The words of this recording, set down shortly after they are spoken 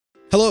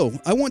Hello,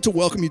 I want to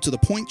welcome you to the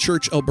Point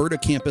Church Alberta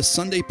Campus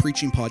Sunday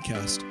Preaching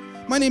Podcast.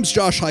 My name's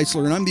Josh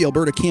Heisler, and I'm the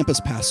Alberta Campus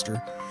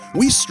pastor.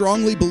 We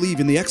strongly believe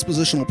in the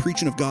expositional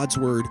preaching of God's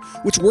Word,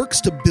 which works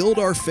to build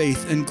our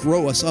faith and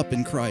grow us up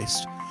in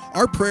Christ.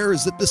 Our prayer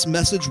is that this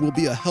message will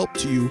be a help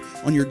to you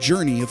on your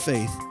journey of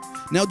faith.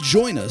 Now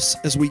join us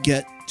as we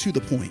get to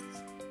the point.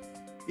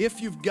 If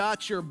you've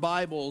got your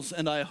Bibles,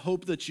 and I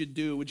hope that you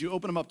do, would you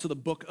open them up to the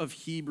book of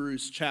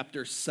Hebrews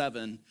chapter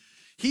 7.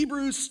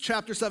 Hebrews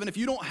chapter 7, if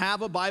you don't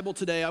have a Bible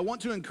today, I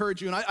want to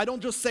encourage you, and I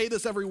don't just say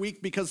this every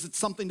week because it's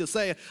something to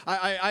say.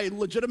 I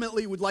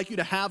legitimately would like you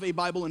to have a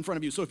Bible in front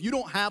of you. So if you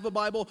don't have a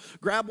Bible,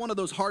 grab one of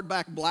those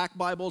hardback black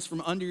Bibles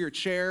from under your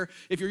chair.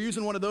 If you're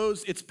using one of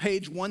those, it's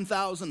page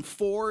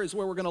 1004 is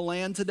where we're going to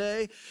land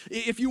today.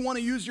 If you want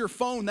to use your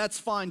phone, that's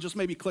fine. Just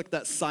maybe click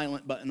that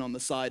silent button on the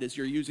side as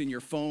you're using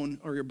your phone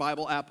or your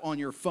Bible app on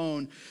your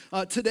phone.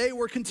 Today,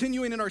 we're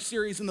continuing in our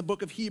series in the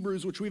book of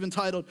Hebrews, which we've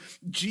entitled,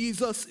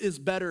 Jesus is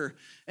Better.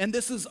 And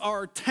this is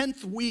our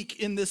 10th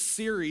week in this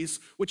series,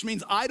 which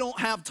means I don't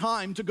have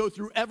time to go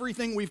through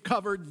everything we've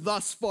covered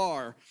thus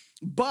far.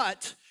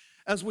 But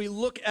as we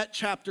look at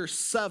chapter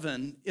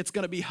 7, it's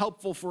going to be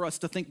helpful for us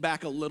to think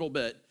back a little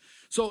bit.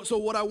 So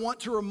what I want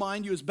to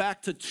remind you is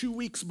back to 2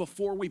 weeks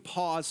before we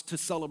paused to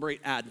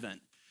celebrate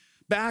Advent.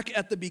 Back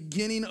at the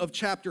beginning of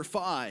chapter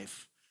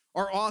 5,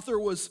 our author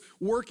was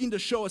working to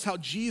show us how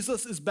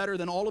Jesus is better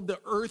than all of the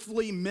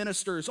earthly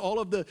ministers, all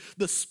of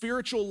the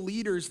spiritual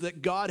leaders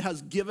that God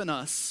has given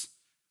us.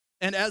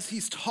 And as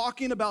he's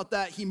talking about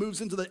that, he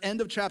moves into the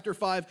end of chapter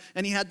 5,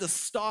 and he had to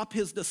stop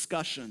his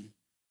discussion.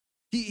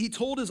 He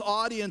told his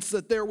audience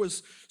that there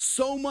was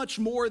so much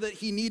more that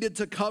he needed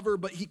to cover,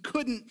 but he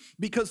couldn't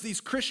because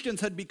these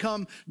Christians had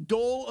become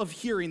dull of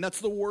hearing.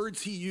 That's the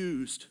words he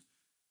used.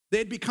 They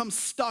had become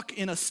stuck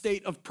in a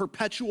state of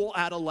perpetual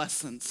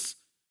adolescence.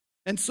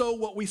 And so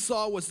what we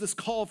saw was this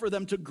call for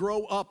them to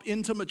grow up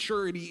into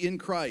maturity in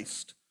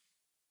Christ.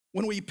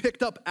 When we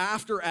picked up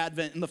after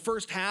Advent in the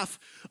first half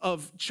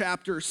of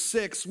chapter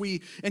 6,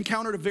 we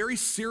encountered a very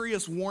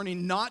serious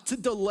warning not to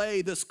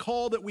delay this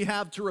call that we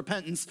have to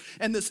repentance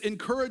and this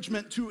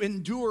encouragement to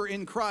endure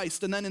in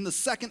Christ. And then in the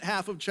second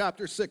half of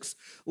chapter 6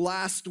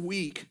 last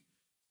week,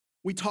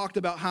 we talked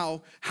about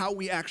how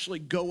we actually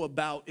go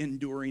about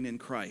enduring in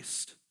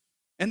Christ.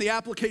 And the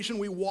application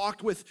we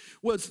walked with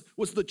was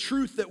the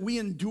truth that we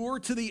endure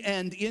to the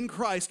end in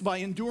Christ by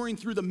enduring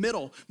through the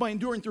middle, by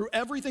enduring through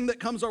everything that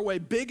comes our way,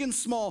 big and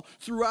small,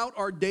 throughout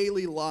our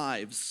daily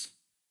lives.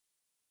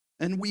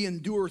 And we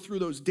endure through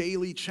those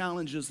daily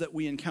challenges that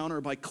we encounter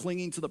by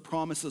clinging to the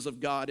promises of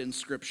God in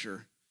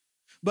Scripture.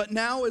 But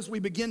now as we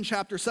begin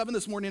chapter 7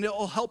 this morning, it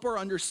will help our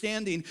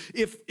understanding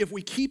if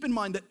we keep in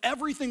mind that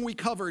everything we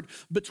covered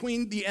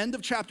between the end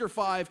of chapter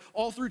 5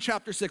 all through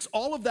chapter 6,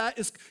 all of that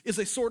is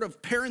a sort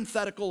of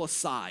parenthetical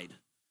aside.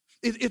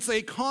 It's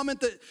a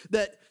comment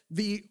that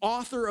the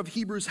author of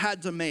Hebrews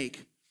had to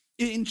make.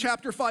 In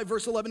chapter 5,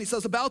 verse 11, he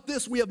says, about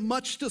this we have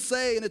much to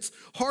say, and it's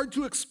hard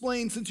to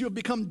explain since you have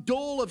become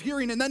dull of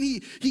hearing. And then he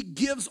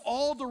gives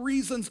all the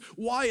reasons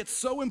why it's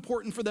so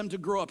important for them to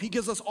grow up. He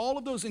gives us all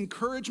of those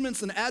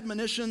encouragements and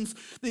admonitions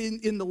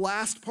in the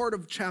last part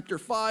of chapter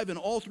 5 and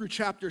all through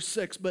chapter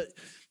 6. But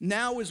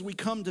now as we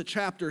come to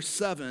chapter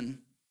 7,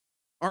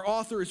 our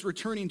author is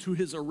returning to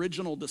his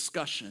original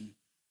discussion.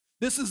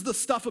 This is the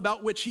stuff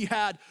about which he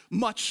had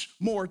much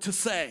more to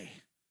say.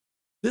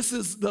 This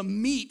is the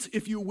meat,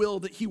 if you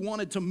will, that he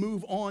wanted to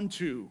move on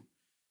to.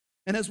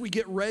 And as we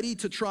get ready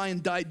to try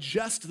and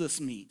digest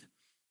this meat,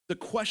 the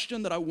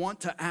question that I want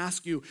to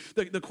ask you,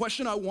 the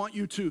question I want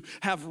you to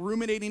have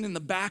ruminating in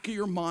the back of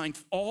your mind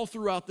all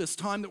throughout this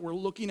time that we're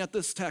looking at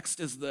this text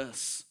is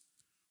this: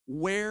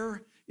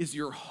 where is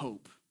your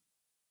hope?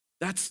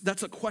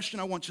 That's a question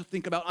I want you to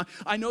think about.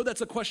 I know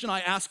that's a question I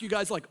ask you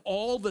guys like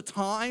all the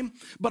time,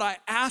 but I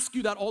ask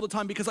you that all the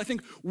time because I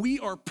think we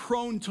are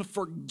prone to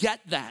forget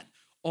that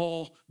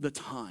all the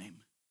time.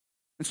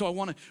 And so I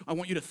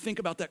want you to think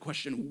about that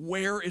question.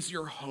 Where is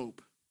your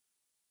hope?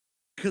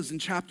 Because in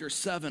chapter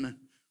 7,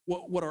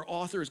 what our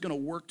author is going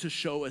to work to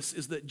show us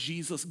is that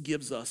Jesus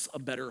gives us a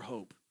better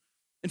hope.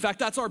 In fact,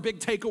 that's our big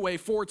takeaway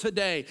for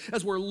today.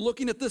 As we're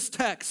looking at this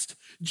text,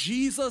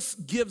 Jesus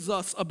gives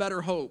us a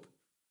better hope.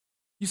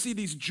 You see,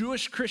 these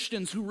Jewish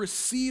Christians who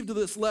received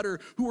this letter,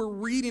 who were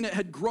reading it,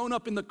 had grown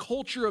up in the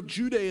culture of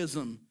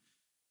Judaism.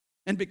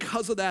 And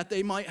because of that,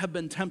 they might have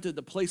been tempted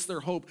to place their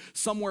hope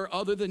somewhere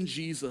other than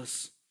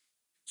Jesus.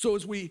 So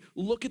as we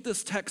look at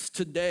this text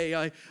today,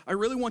 I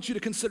really want you to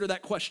consider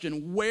that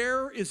question.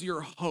 Where is your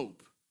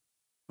hope?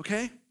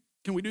 Okay?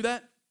 Can we do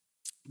that?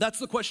 That's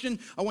the question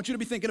I want you to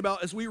be thinking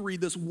about as we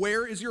read this.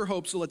 Where is your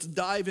hope? So let's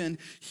dive in.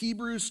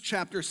 Hebrews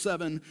chapter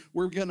 7,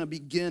 we're going to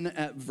begin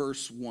at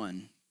verse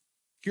 1.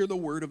 Hear the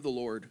word of the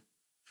Lord.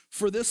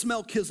 For this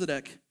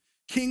Melchizedek,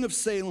 king of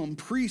Salem,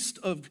 priest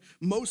of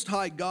Most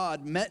High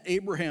God, met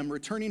Abraham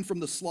returning from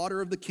the slaughter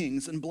of the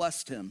kings and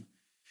blessed him.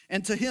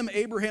 And to him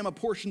Abraham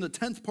apportioned the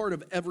 10th part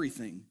of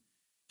everything.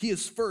 He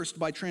is first,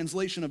 by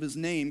translation of his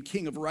name,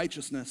 king of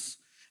righteousness.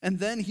 And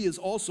then he is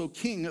also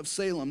king of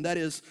Salem, that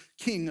is,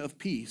 king of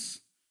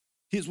peace.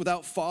 He is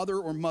without father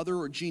or mother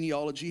or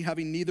genealogy,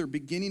 having neither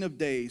beginning of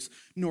days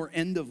nor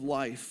end of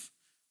life.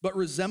 But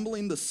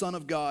resembling the Son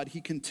of God, he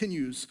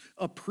continues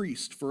a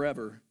priest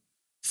forever.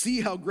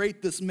 See how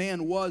great this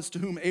man was, to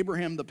whom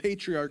Abraham the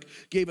patriarch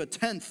gave a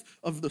tenth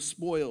of the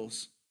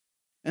spoils.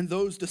 And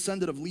those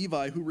descended of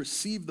Levi who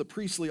received the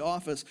priestly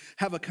office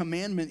have a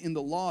commandment in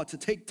the law to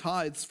take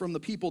tithes from the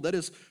people, that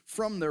is,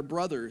 from their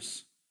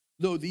brothers,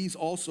 though these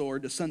also are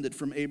descended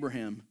from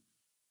Abraham.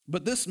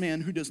 But this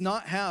man who does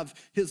not have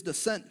his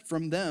descent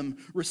from them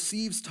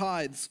receives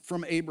tithes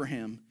from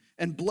Abraham,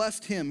 and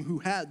blessed him who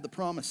had the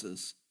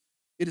promises.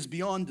 It is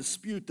beyond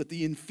dispute that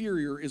the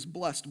inferior is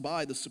blessed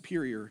by the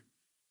superior.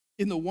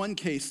 In the one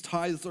case,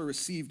 tithes are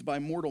received by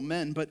mortal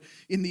men, but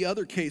in the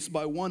other case,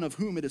 by one of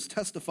whom it is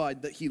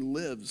testified that he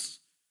lives.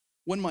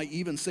 One might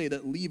even say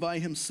that Levi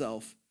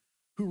himself,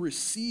 who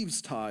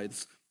receives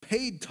tithes,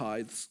 paid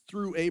tithes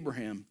through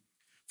Abraham,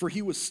 for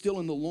he was still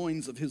in the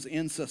loins of his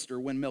ancestor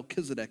when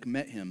Melchizedek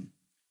met him.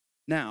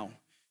 Now,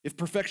 if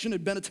perfection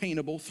had been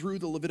attainable through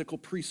the Levitical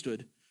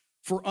priesthood,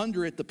 for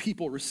under it the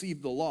people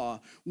received the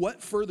law,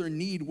 what further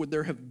need would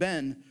there have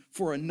been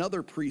for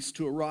another priest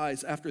to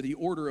arise after the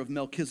order of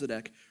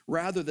Melchizedek,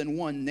 rather than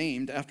one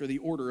named after the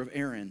order of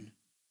Aaron?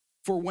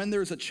 For when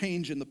there is a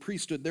change in the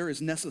priesthood, there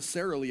is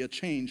necessarily a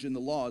change in the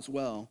law as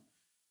well.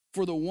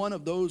 For the one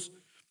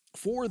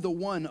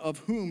of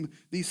whom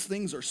these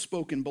things are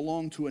spoken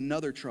belonged to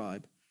another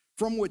tribe,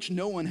 from which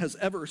no one has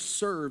ever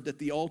served at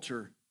the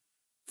altar.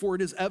 For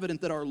it is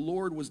evident that our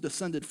Lord was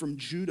descended from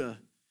Judah,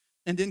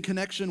 and in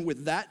connection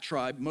with that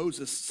tribe,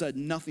 Moses said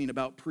nothing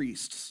about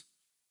priests.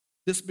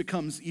 This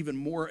becomes even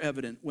more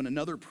evident when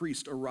another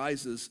priest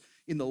arises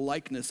in the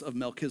likeness of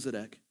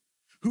Melchizedek,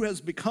 who has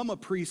become a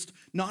priest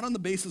not on the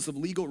basis of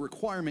legal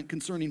requirement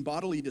concerning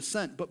bodily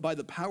descent, but by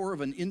the power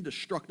of an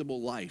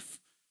indestructible life.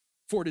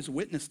 For it is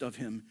witnessed of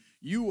him,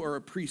 you are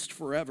a priest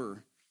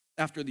forever,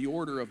 after the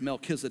order of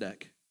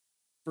Melchizedek.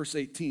 Verse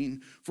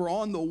 18, for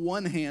on the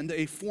one hand,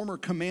 a former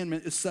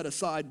commandment is set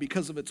aside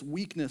because of its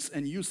weakness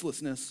and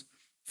uselessness,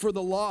 for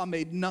the law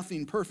made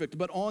nothing perfect,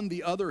 but on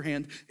the other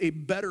hand, a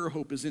better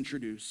hope is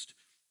introduced,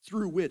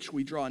 through which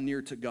we draw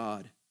near to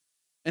God.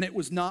 And it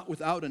was not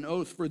without an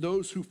oath, for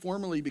those who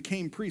formerly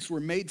became priests were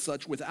made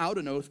such without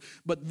an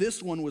oath, but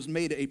this one was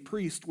made a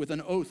priest with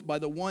an oath by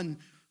the one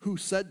who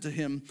said to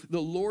him,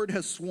 the Lord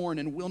has sworn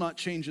and will not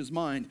change his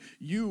mind.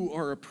 You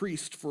are a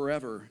priest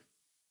forever.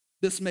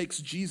 This makes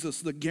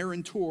Jesus the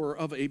guarantor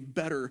of a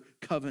better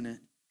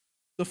covenant.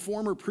 The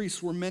former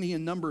priests were many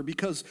in number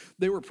because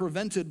they were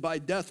prevented by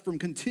death from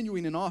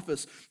continuing in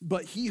office,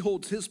 but he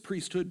holds his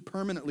priesthood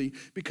permanently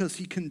because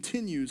he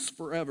continues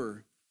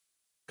forever.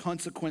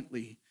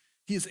 Consequently,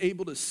 he is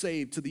able to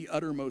save to the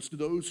uttermost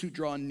those who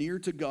draw near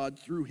to God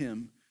through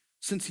him,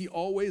 since he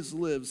always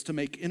lives to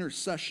make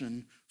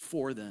intercession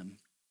for them.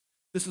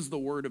 This is the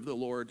word of the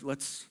Lord.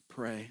 Let's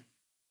pray.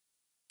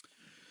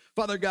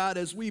 Father God,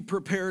 as we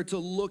prepare to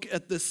look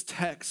at this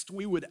text,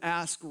 we would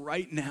ask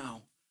right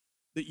now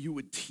that you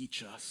would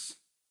teach us,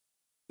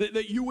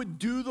 that you would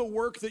do the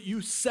work that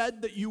you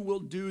said that you will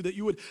do, that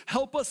you would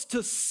help us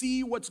to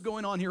see what's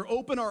going on here,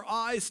 open our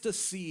eyes to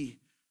see,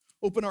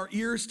 open our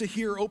ears to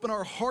hear, open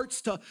our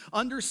hearts to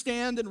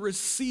understand and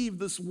receive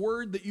this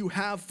word that you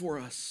have for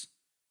us.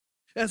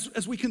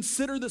 As we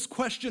consider this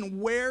question,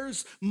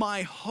 where's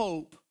my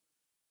hope?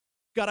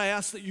 God, I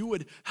ask that you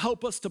would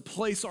help us to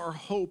place our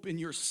hope in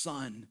your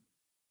Son.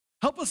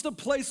 Help us to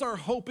place our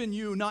hope in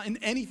you, not in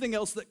anything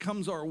else that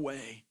comes our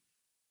way.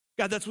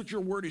 God, that's what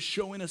your word is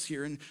showing us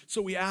here. And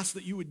so we ask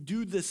that you would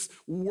do this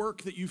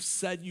work that you've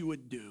said you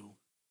would do.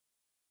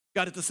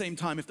 God, at the same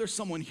time, if there's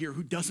someone here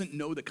who doesn't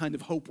know the kind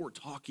of hope we're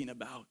talking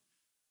about,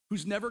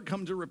 who's never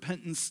come to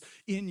repentance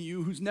in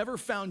you, who's never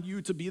found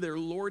you to be their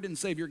Lord and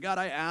Savior, God,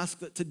 I ask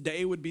that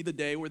today would be the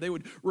day where they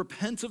would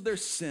repent of their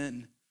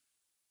sin,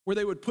 where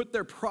they would put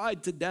their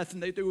pride to death,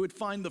 and they would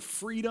find the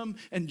freedom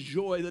and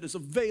joy that is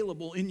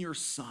available in your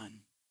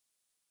Son.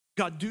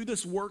 God, do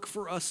this work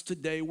for us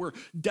today. We're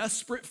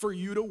desperate for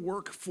you to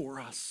work for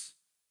us.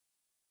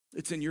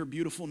 It's in your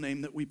beautiful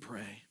name that we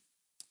pray.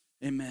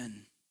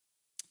 Amen.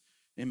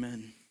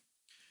 Amen.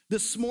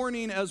 This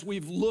morning, as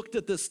we've looked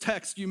at this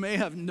text, you may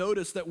have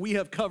noticed that we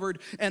have covered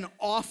an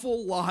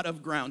awful lot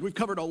of ground. We've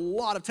covered a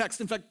lot of text.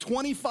 In fact,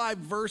 25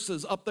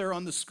 verses up there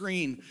on the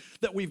screen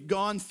that we've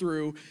gone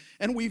through.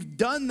 And we've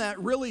done that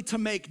really to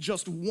make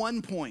just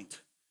one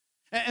point.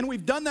 And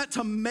we've done that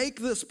to make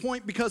this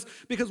point because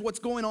what's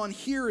going on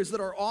here is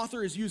that our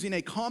author is using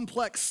a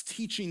complex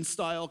teaching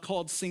style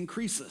called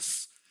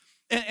synkresis.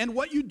 And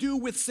what you do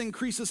with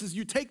synkresis is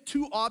you take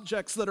two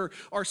objects that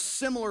are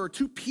similar,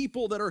 two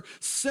people that are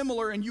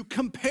similar, and you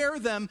compare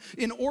them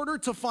in order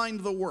to find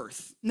the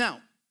worth.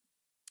 Now,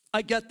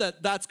 I get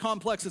that that's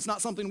complex. It's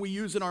not something we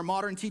use in our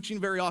modern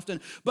teaching very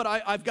often, but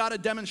I've got a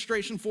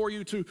demonstration for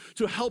you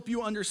to help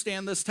you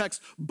understand this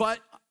text, but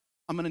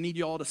I'm going to need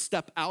you all to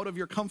step out of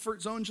your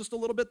comfort zone just a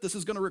little bit. This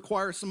is going to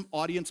require some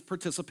audience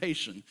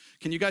participation.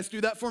 Can you guys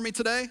do that for me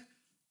today?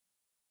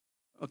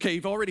 Okay,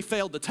 you've already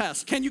failed the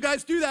test. Can you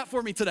guys do that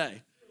for me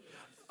today?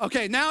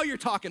 Okay, now you're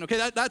talking.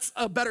 Okay, that's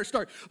a better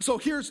start. So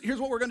here's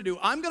what we're gonna do.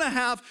 I'm gonna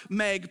have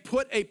Meg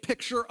put a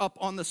picture up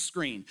on the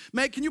screen.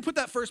 Meg, can you put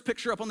that first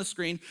picture up on the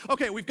screen?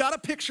 Okay, we've got a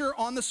picture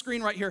on the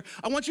screen right here.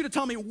 I want you to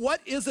tell me,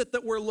 what is it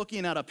that we're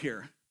looking at up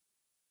here?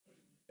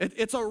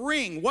 It's a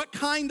ring. What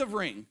kind of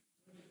ring?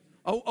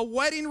 A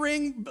wedding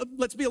ring.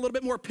 Let's be a little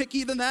bit more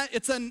picky than that.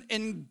 It's an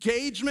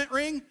engagement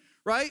ring,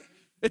 right?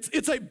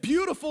 It's a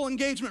beautiful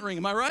engagement ring,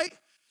 am I right?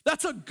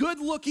 That's a good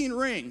looking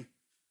ring.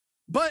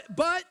 But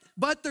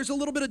there's a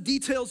little bit of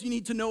details you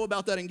need to know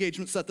about that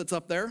engagement set that's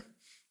up there.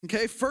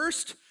 Okay,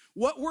 first,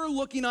 what we're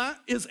looking at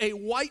is a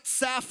white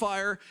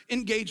sapphire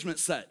engagement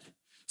set.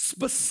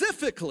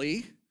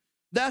 Specifically,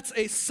 that's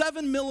a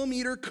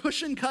 7mm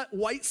cushion cut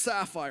white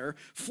sapphire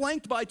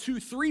flanked by two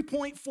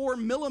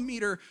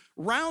 3.4mm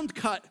round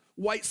cut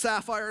white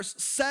sapphires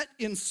set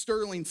in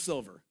sterling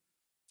silver.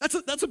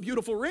 That's a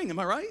beautiful ring, am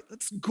I right?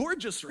 That's a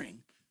gorgeous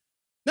ring.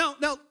 Now,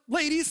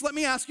 ladies, let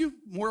me ask you,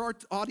 more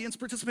audience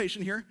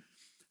participation here.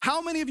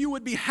 How many of you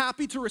would be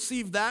happy to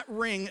receive that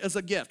ring as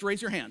a gift?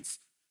 Raise your hands.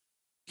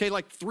 Okay,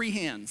 like 3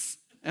 hands.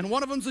 And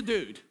one of them's a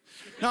dude.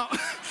 Now,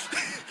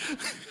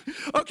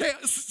 okay,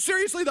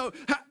 seriously though,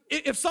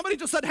 if somebody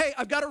just said, hey,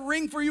 I've got a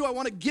ring for you, I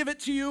want to give it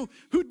to you,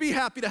 who'd be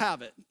happy to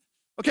have it?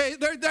 Okay,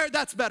 there,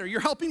 that's better. You're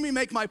helping me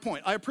make my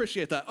point. I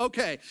appreciate that.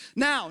 Okay,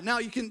 now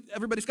you can,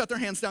 everybody's got their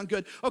hands down,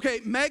 good.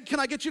 Okay, Meg, can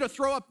I get you to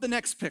throw up the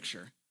next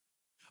picture?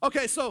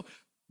 Okay, so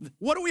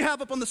what do we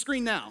have up on the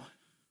screen now?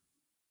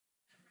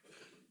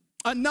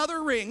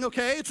 Another ring,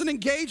 okay? It's an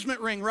engagement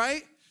ring,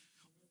 right?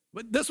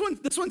 But this one,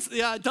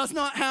 yeah, it does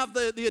not have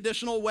the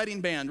additional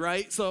wedding band,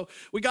 right? So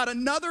we got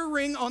another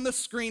ring on the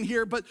screen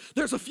here, but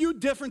there's a few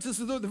differences.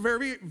 They're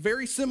very,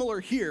 very similar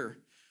here.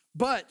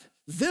 But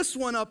this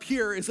one up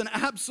here is an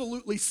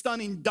absolutely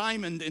stunning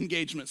diamond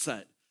engagement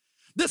set.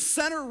 This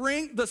center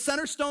ring, the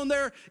center stone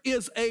there,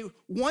 is a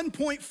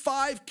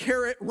 1.5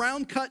 carat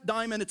round cut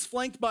diamond. It's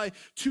flanked by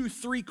two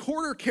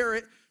 3/4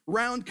 carat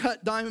round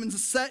cut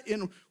diamonds set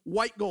in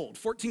white gold,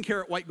 14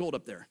 karat white gold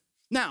up there.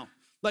 Now,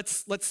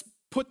 let's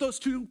put those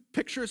two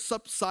pictures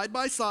up side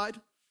by side.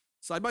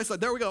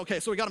 There we go. Okay,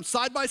 so we got them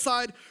side by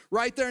side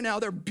right there now.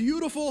 They're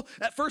beautiful.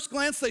 At first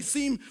glance, they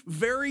seem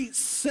very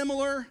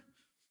similar,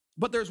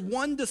 but there's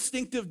one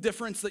distinctive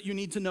difference that you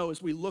need to know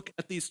as we look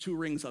at these two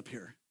rings up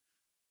here.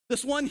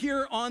 This one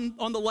here on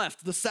the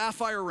left, the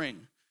sapphire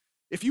ring.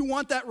 If you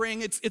want that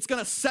ring, it's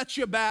gonna set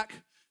you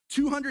back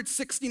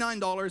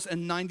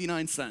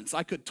 $269.99.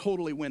 I could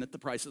totally win at The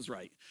Price is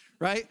Right?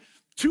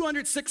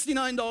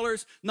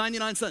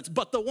 $269.99.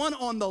 But the one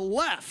on the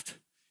left,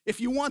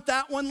 if you want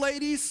that one,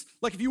 ladies,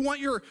 like if you want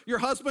your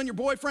husband, your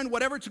boyfriend,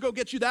 whatever, to go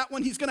get you that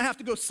one, he's gonna have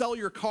to go sell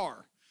your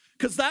car.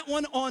 Because that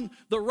one on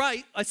the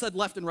right, I said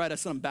left and right, I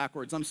said them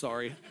backwards, I'm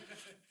sorry.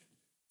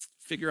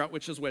 Figure out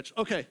which is which.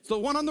 Okay, so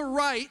the one on the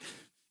right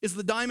is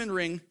the diamond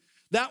ring.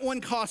 That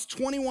one costs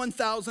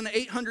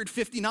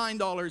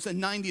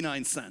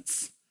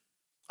 $21,859.99.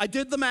 I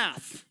did the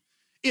math.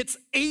 It's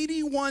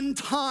 81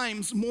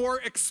 times more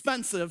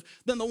expensive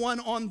than the one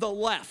on the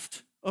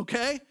left,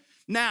 okay?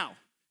 Now,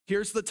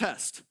 here's the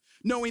test.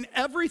 Knowing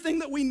everything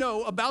that we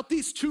know about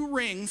these two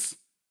rings,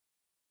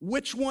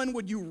 which one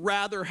would you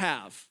rather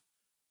have?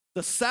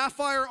 The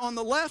sapphire on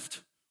the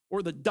left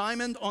or the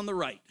diamond on the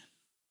right?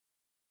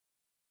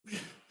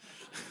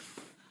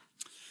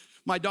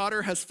 My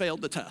daughter has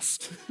failed the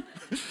test.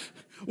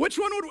 Which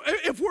one would,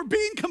 if we're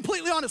being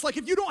completely honest, like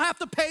if you don't have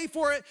to pay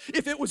for it,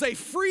 if it was a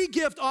free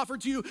gift offered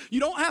to you, you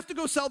don't have to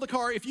go sell the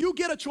car. If you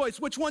get a choice,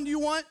 which one do you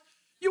want?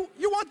 You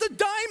want the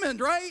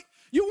diamond, right?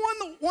 You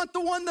want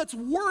the one that's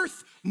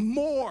worth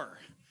more,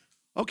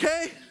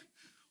 okay?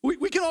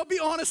 We can all be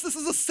honest, this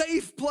is a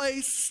safe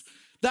place.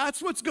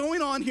 That's what's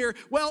going on here.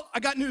 Well,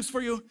 I got news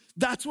for you.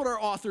 That's what our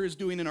author is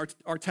doing in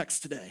our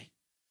text today.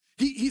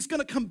 He's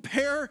gonna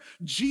compare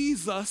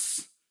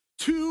Jesus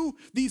to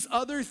these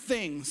other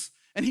things,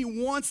 and he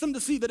wants them to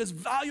see that as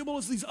valuable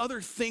as these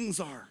other things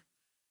are,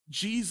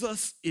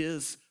 Jesus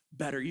is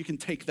better. You can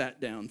take that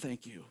down,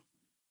 thank you.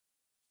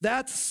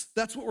 That's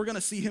what we're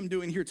gonna see him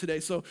doing here today.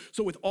 So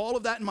with all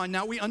of that in mind,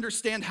 now we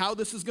understand how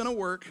this is gonna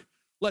work.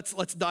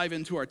 Let's dive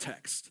into our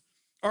text.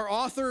 Our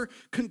author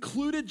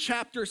concluded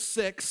chapter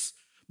 6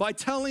 by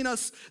telling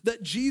us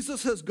that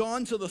Jesus has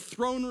gone to the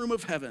throne room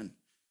of heaven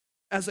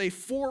as a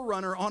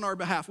forerunner on our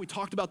behalf. We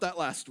talked about that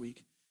last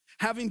week.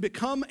 Having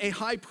become a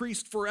high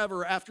priest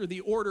forever after the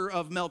order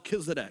of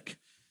Melchizedek.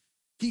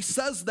 He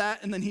says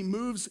that, and then he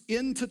moves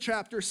into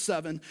chapter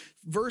 7,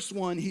 verse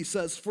 1. He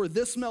says, for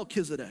this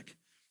Melchizedek,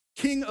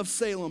 king of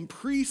Salem,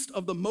 priest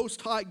of the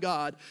Most High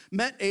God,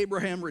 met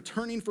Abraham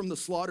returning from the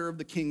slaughter of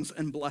the kings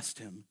and blessed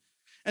him.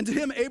 And to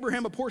him,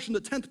 Abraham apportioned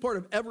the 10th part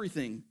of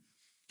everything.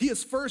 He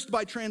is first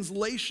by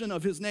translation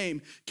of his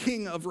name,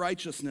 King of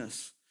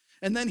Righteousness.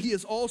 And then he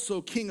is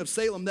also King of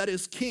Salem, that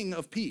is, King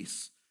of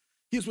Peace.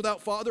 He is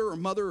without father or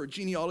mother or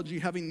genealogy,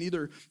 having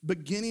neither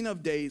beginning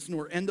of days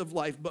nor end of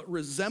life, but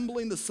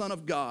resembling the Son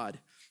of God.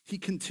 He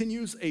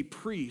continues a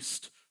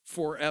priest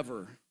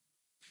forever.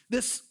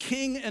 This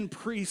king and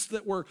priest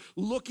that we're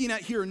looking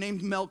at here,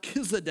 named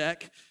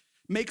Melchizedek,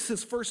 makes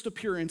his first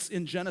appearance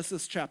in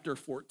Genesis chapter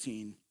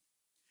 14.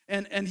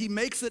 And he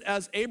makes it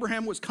as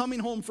Abraham was coming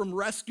home from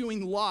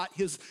rescuing Lot,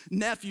 his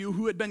nephew,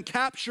 who had been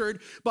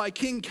captured by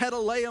King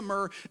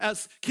Chedorlaomer,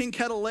 as King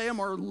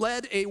Chedorlaomer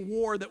led a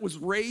war that was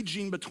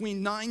raging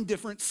between 9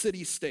 different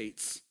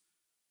city-states.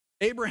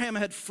 Abraham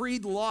had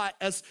freed Lot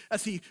as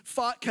he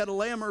fought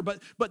Chedorlaomer,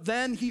 but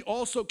then he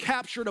also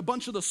captured a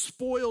bunch of the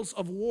spoils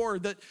of war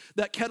that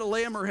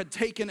Chedorlaomer had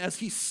taken as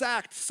he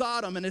sacked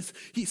Sodom and as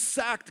he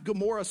sacked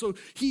Gomorrah. So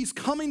he's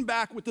coming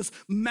back with this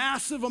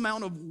massive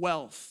amount of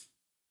wealth.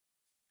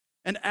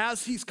 And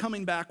as he's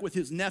coming back with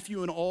his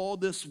nephew and all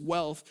this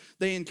wealth,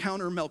 they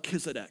encounter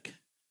Melchizedek.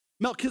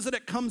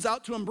 Melchizedek comes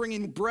out to him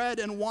bringing bread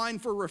and wine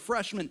for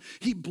refreshment.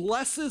 He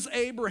blesses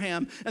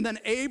Abraham, and then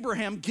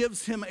Abraham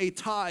gives him a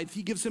tithe.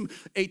 He gives him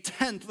a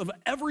tenth of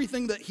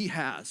everything that he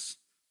has.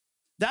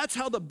 That's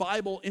how the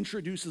Bible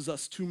introduces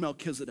us to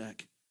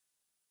Melchizedek.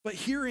 But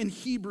here in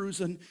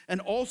Hebrews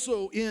and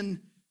also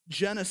in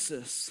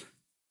Genesis,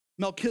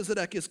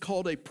 Melchizedek is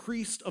called a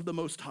priest of the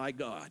Most High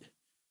God.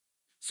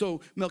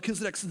 So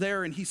Melchizedek's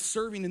there and he's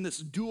serving in this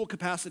dual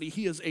capacity.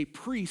 He is a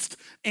priest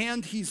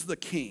and he's the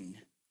king.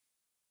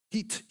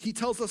 He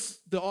tells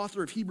us, the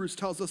author of Hebrews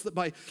tells us that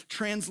by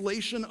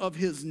translation of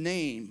his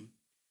name,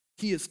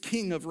 he is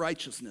king of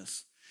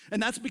righteousness.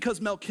 And that's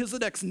because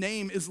Melchizedek's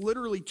name is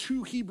literally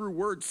 2 Hebrew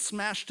words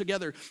smashed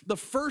together. The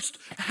first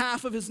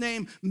half of his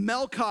name,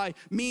 Melchi,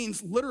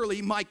 means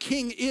literally my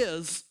king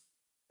is.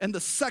 And the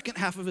second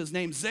half of his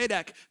name,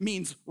 Zedek,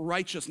 means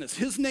righteousness.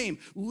 His name,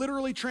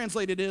 literally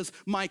translated, is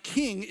my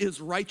king is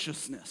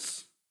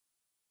righteousness.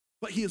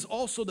 But he is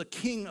also the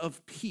king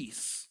of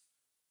peace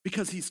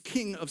because he's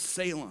king of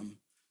Salem.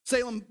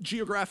 Salem,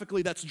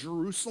 geographically, that's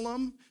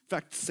Jerusalem. In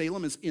fact,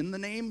 Salem is in the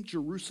name,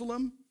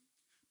 Jerusalem.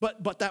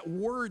 But that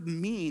word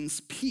means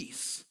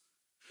peace.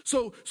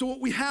 So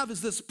what we have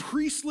is this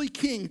priestly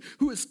king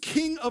who is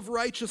king of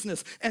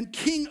righteousness and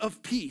king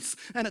of peace.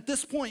 And at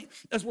this point,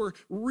 as we're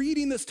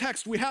reading this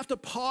text, we have to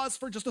pause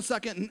for just a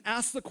second and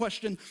ask the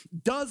question,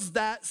 does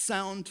that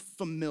sound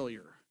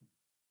familiar?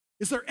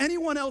 Is there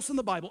anyone else in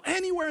the Bible,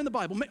 anywhere in the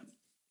Bible,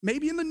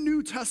 maybe in the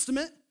New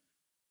Testament,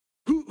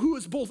 who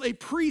is both a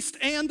priest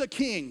and a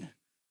king,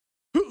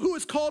 who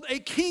is called a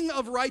king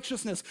of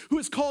righteousness, who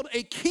is called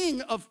a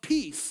king of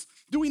peace?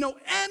 Do we know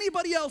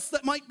anybody else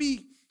that might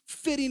be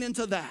fitting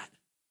into that?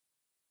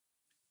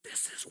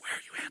 This is where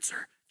you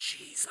answer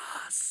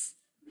Jesus,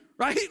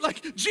 right?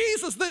 Like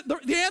Jesus,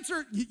 the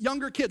answer,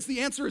 younger kids, the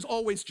answer is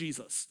always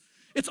Jesus.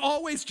 It's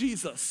always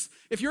Jesus.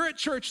 If you're at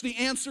church, the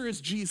answer is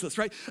Jesus,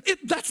 right?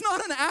 That's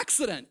not an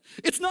accident.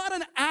 It's not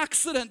an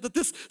accident that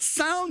this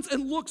sounds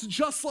and looks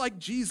just like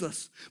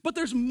Jesus, but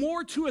there's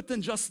more to it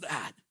than just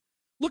that.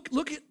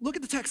 Look at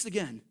the text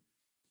again.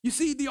 You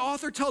see, the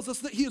author tells us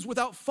that he is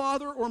without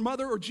father or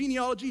mother or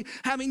genealogy,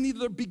 having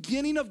neither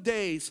beginning of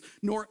days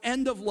nor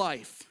end of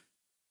life.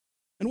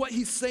 And what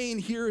he's saying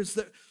here is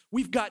that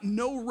we've got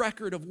no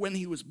record of when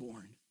he was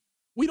born.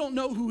 We don't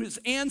know who his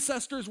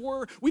ancestors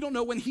were. We don't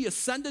know when he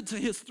ascended to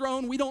his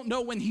throne. We don't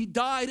know when he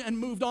died and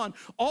moved on.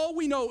 All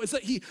we know is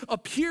that he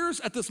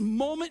appears at this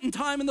moment in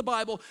time in the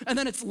Bible, and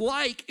then it's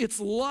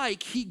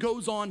like he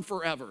goes on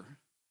forever.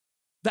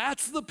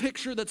 That's the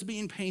picture that's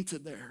being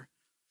painted there.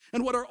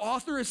 And what our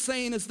author is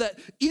saying is that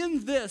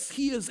in this,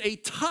 he is a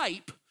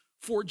type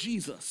for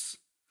Jesus,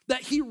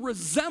 that he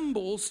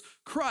resembles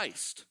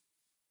Christ.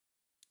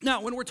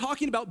 Now, when we're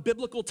talking about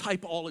biblical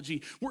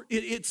typology,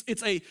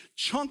 it's a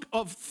chunk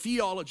of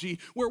theology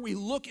where we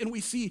look and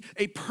we see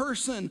a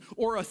person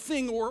or a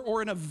thing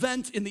or an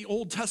event in the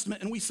Old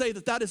Testament, and we say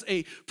that that is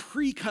a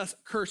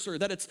precursor,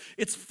 that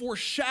it's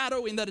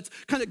foreshadowing, that it's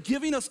kind of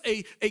giving us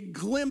a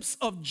glimpse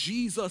of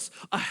Jesus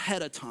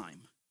ahead of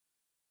time.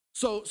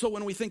 So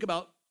when we think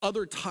about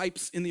other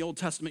types in the Old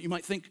Testament, you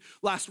might think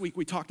last week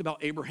we talked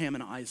about Abraham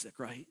and Isaac,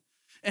 right?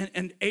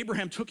 And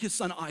Abraham took his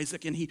son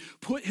Isaac and he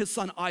put his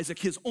son Isaac,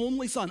 his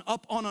only son,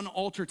 up on an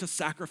altar to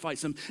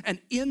sacrifice him.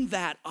 And in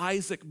that,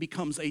 Isaac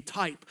becomes a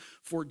type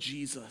for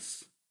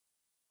Jesus.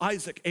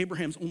 Isaac,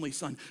 Abraham's only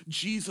son,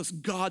 Jesus,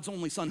 God's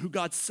only son, who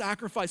God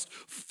sacrificed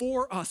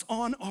for us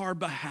on our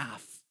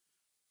behalf.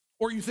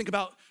 Or you think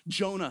about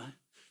Jonah,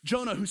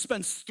 who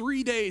spends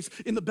 3 days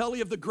in the belly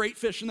of the great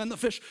fish, and then the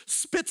fish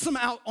spits him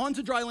out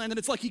onto dry land, and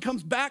it's like he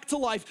comes back to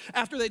life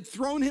after they'd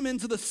thrown him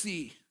into the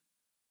sea.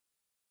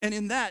 And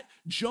in that,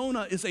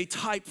 Jonah is a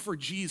type for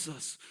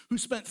Jesus, who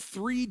spent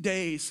 3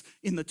 days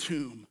in the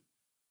tomb.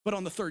 But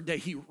on the 3rd day,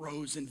 he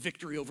rose in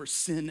victory over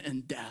sin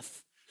and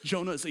death.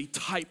 Jonah is a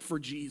type for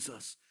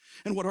Jesus.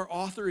 And what our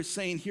author is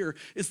saying here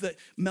is that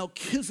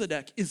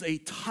Melchizedek is a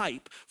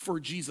type for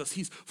Jesus.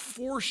 He's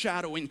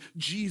foreshadowing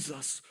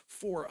Jesus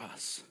for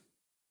us.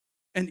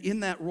 And in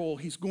that role,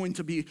 he's going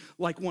to be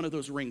like one of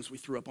those rings we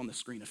threw up on the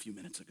screen a few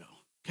minutes ago,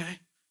 okay?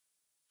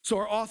 So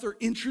our author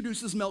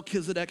introduces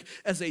Melchizedek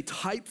as a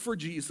type for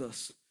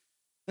Jesus.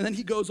 And then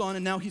he goes on,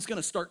 and now he's going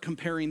to start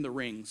comparing the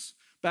rings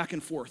back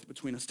and forth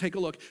between us. Take a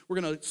look.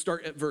 We're going to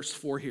start at verse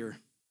 4 here.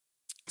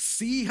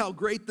 See how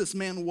great this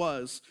man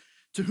was,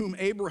 to whom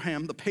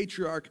Abraham, the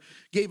patriarch,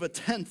 gave a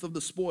tenth of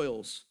the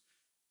spoils.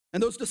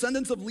 And those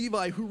descendants of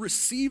Levi who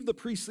received the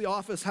priestly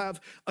office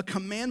have a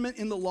commandment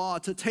in the law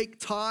to take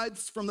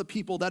tithes from the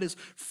people, that is,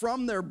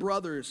 from their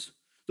brothers,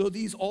 though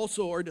these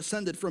also are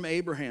descended from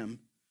Abraham.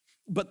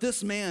 But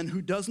this man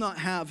who does not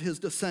have his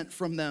descent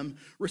from them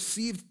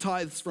received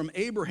tithes from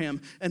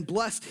Abraham and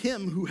blessed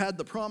him who had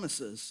the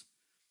promises.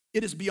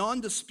 It is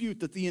beyond dispute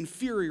that the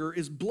inferior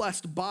is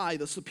blessed by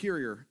the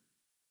superior.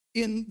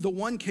 In the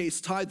one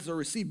case, tithes are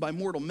received by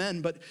mortal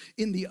men, but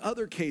in the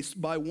other case,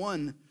 by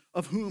one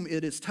of whom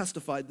it is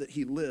testified that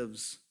he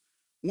lives.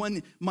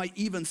 One might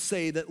even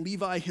say that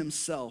Levi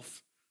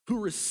himself, who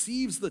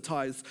receives the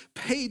tithes,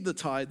 paid the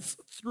tithes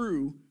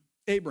through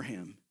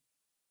Abraham,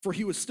 for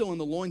he was still in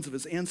the loins of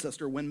his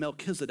ancestor when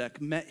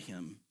Melchizedek met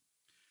him.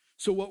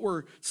 So what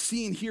we're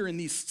seeing here in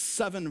these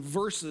 7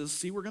 verses,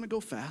 see, we're going to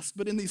go fast,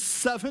 but in these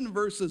 7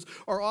 verses,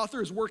 our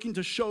author is working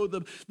to show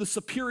the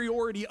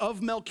superiority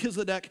of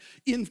Melchizedek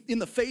in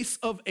the face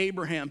of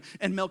Abraham.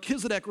 And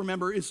Melchizedek,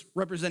 remember, is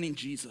representing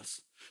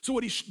Jesus. So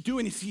what he's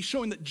doing is he's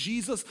showing that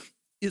Jesus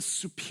is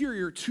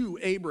superior to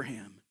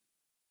Abraham.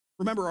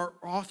 Remember, our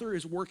author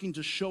is working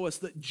to show us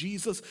that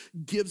Jesus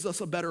gives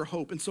us a better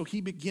hope. And so he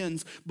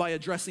begins by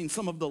addressing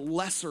some of the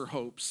lesser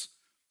hopes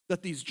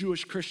that these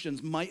Jewish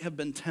Christians might have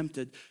been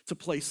tempted to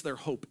place their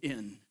hope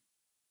in.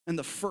 And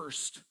the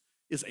first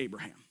is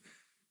Abraham.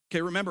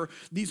 Okay, remember,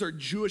 these are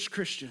Jewish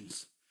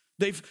Christians.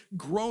 They've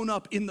grown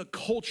up in the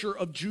culture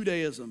of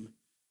Judaism,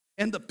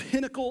 and the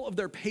pinnacle of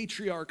their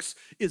patriarchs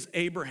is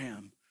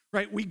Abraham.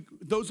 Right,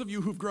 those of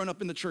you who've grown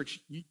up in the church,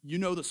 you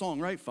know the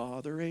song, right?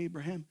 Father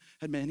Abraham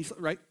had many,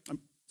 right? I'm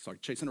sorry,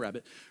 chasing a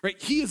rabbit, right?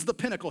 He is the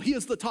pinnacle, he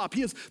is the top,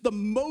 he is the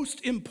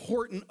most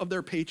important of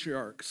their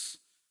patriarchs.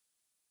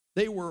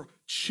 They were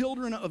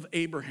children of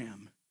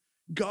Abraham.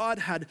 God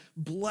had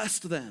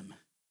blessed them.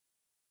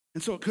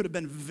 And so it could have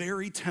been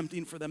very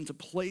tempting for them to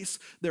place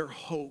their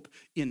hope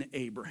in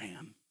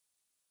Abraham,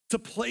 to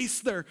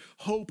place their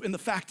hope in the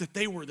fact that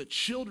they were the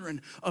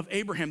children of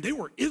Abraham. They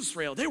were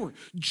Israel. They were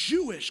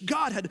Jewish.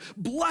 God had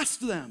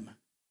blessed them.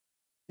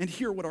 And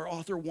here what our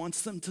author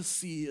wants them to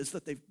see is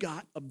that they've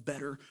got a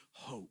better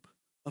hope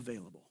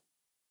available.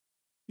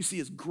 You see,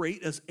 as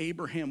great as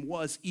Abraham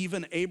was,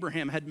 even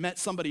Abraham had met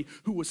somebody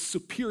who was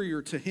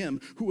superior to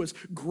him, who was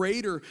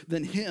greater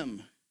than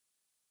him.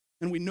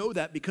 And we know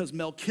that because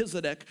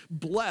Melchizedek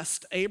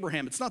blessed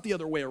Abraham. It's not the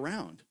other way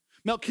around.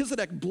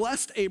 Melchizedek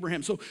blessed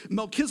Abraham. So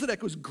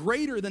Melchizedek was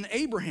greater than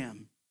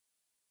Abraham.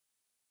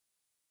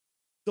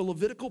 The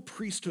Levitical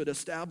priesthood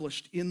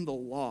established in the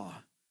law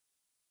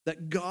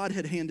that God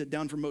had handed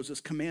down from Moses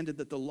commanded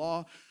that the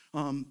law,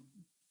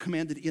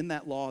 commanded in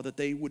that law that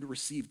they would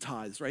receive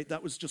tithes, right?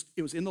 That was just,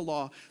 it was in the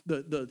law.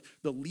 The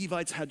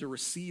Levites had to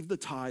receive the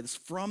tithes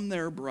from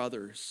their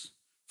brothers,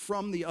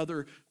 from the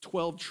other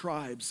 12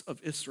 tribes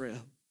of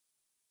Israel.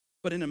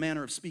 But in a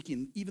manner of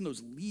speaking, even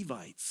those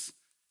Levites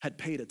had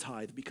paid a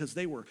tithe because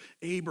they were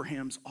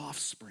Abraham's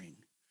offspring.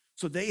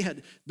 So they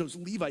had, those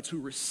Levites who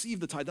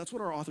received the tithe, that's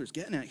what our author's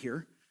getting at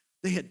here.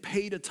 They had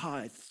paid a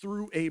tithe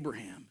through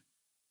Abraham.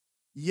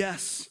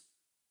 Yes,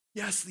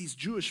 these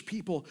Jewish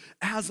people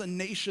as a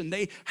nation,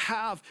 they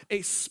have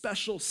a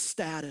special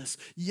status.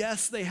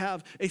 Yes, they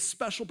have a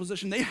special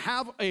position. They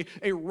have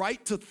a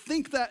right to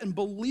think that and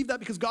believe that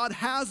because God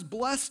has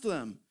blessed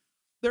them.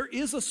 There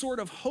is a sort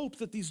of hope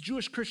that these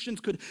Jewish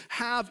Christians could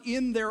have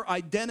in their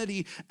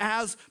identity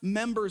as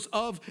members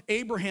of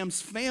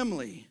Abraham's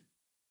family.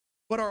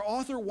 But our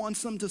author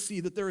wants them to see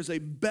that there is a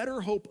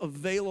better hope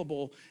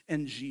available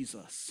in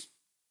Jesus.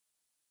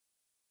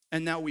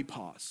 And now we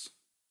pause.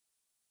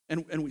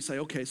 And we say,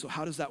 okay, so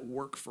how does that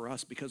work for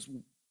us? Because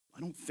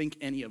I don't think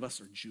any of us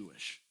are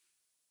Jewish,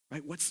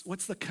 right?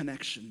 What's the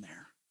connection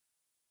there?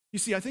 You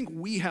see, I think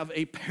we have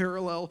a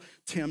parallel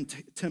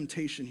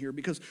temptation here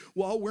because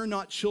while we're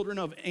not children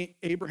of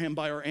Abraham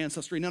by our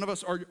ancestry, none of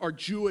us are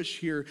Jewish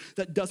here.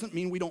 That doesn't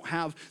mean we don't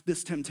have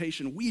this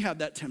temptation. We have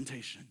that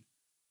temptation.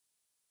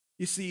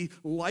 You see,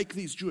 like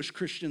these Jewish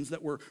Christians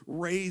that were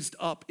raised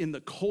up in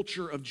the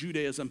culture of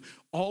Judaism,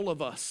 all of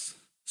us,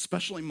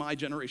 especially my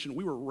generation,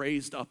 we were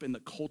raised up in the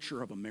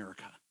culture of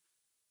America.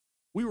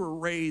 We were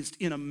raised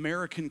in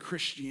American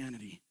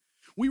Christianity.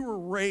 We were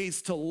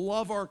raised to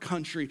love our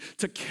country,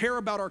 to care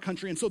about our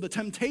country. And so the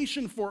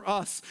temptation for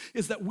us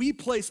is that we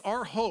place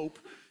our hope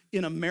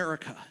in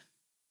America.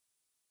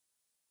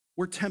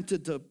 We're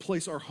tempted to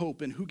place our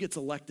hope in who gets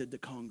elected to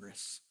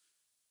Congress.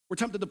 We're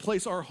tempted to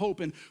place our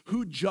hope in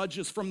who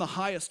judges from the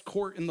highest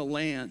court in the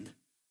land.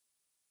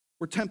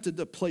 We're tempted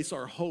to place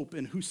our hope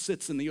in who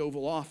sits in the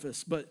Oval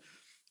Office. But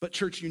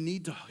church, you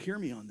need to hear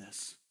me on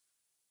this.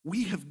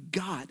 We have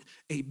got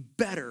a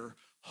better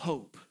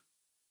hope.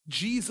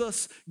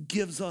 Jesus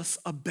gives us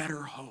a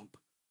better hope.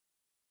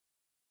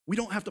 We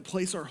don't have to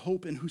place our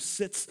hope in who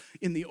sits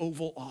in the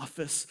Oval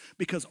Office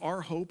because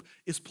our hope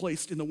is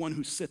placed in the one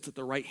who sits at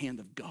the right hand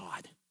of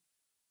God.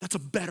 That's a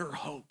better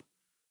hope.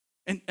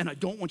 And I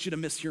don't want you to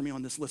mishear me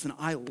on this. Listen,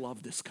 I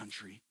love this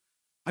country.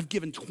 I've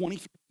given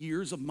 23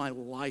 years of my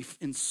life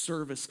in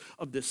service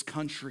of this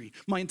country,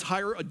 my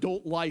entire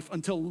adult life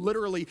until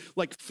literally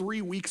like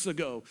 3 weeks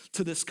ago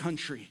to this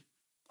country.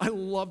 I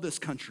love this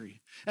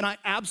country, and I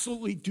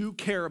absolutely do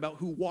care about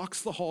who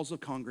walks the halls of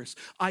Congress.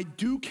 I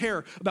do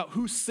care about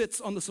who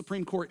sits on the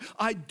Supreme Court.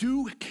 I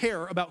do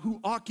care about who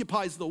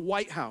occupies the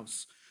White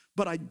House,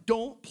 but I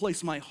don't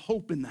place my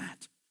hope in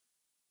that.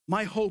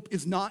 My hope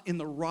is not in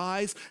the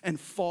rise and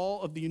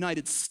fall of the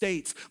United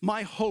States.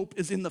 My hope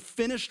is in the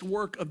finished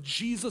work of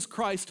Jesus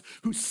Christ,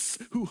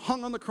 who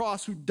hung on the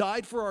cross, who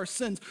died for our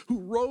sins, who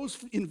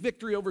rose in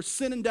victory over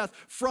sin and death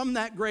from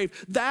that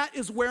grave. That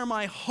is where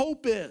my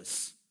hope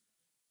is.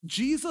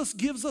 Jesus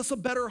gives us a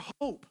better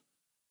hope.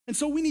 And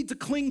so we need to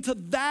cling to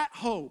that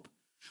hope.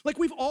 Like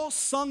we've all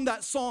sung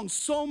that song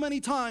so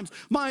many times.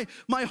 My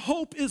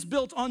hope is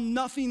built on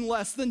nothing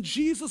less than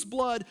Jesus'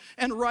 blood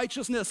and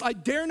righteousness. I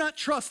dare not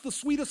trust the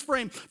sweetest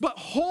frame, but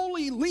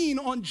wholly lean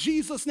on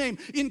Jesus' name.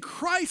 In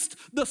Christ,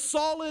 the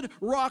solid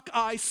rock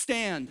I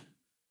stand.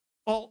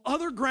 All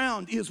other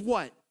ground is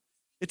what?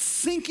 It's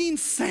sinking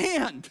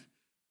sand.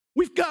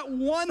 We've got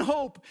one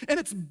hope, and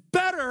it's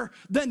better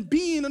than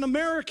being an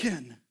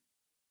American.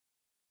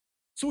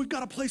 So we've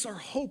got to place our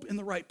hope in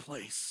the right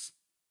place.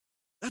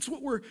 That's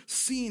what we're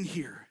seeing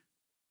here.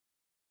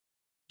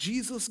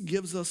 Jesus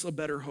gives us a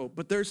better hope,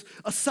 but there's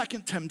a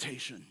second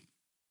temptation,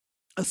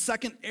 a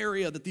second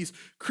area that these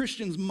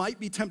Christians might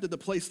be tempted to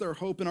place their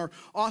hope, and our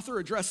author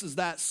addresses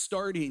that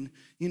starting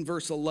in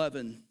verse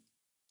 11.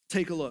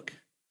 Take a look.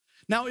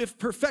 Now, if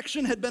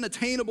perfection had been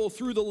attainable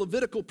through the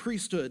Levitical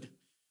priesthood,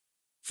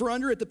 for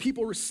under it the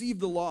people received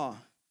the law,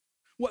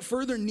 what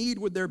further need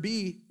would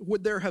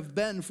there have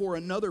been for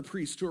another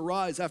priest to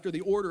arise after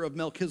the order of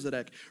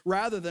Melchizedek,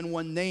 rather than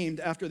one named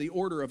after the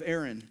order of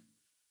Aaron?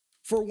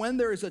 For when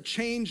there is a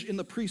change in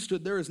the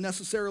priesthood, there is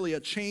necessarily a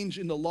change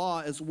in the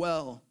law as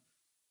well.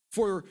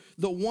 For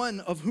the one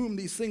of whom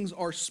these things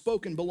are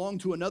spoken belonged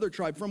to another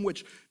tribe from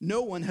which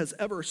no one has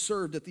ever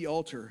served at the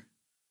altar.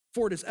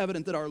 For it is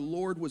evident that our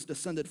Lord was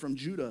descended from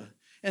Judah,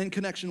 and in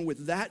connection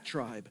with that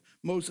tribe,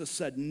 Moses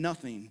said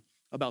nothing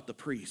about the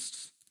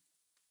priests.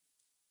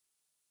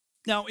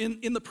 Now,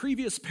 in the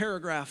previous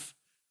paragraph,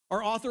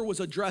 our author was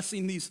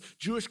addressing these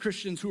Jewish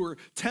Christians who were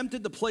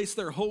tempted to place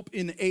their hope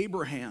in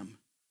Abraham.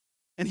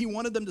 And he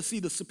wanted them to see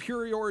the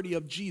superiority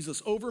of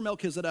Jesus over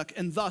Melchizedek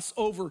and thus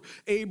over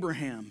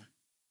Abraham.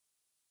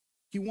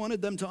 He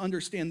wanted them to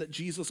understand that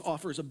Jesus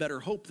offers a better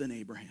hope than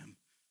Abraham.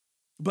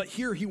 But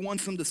here he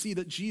wants them to see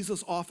that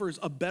Jesus offers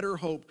a better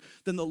hope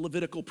than the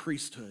Levitical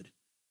priesthood,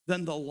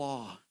 than the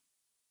law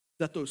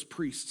that those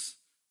priests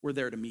were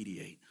there to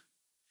mediate.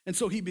 And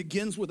so he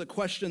begins with a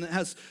question that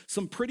has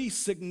some pretty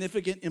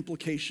significant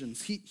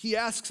implications. He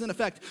asks, in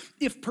effect,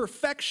 if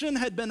perfection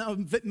had been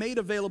made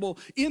available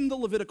in the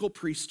Levitical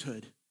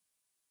priesthood,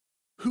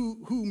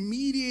 who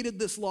mediated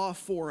this law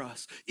for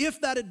us, if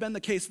that had been the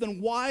case,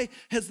 then why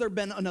has there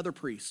been another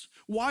priest?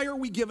 Why are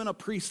we given a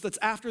priest that's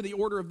after the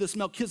order of this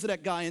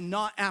Melchizedek guy and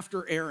not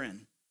after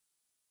Aaron?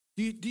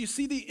 Do you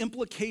see the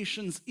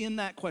implications in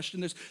that question?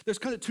 There's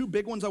kind of two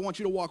big ones I want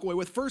you to walk away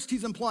with. First,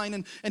 he's implying,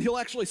 and he'll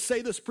actually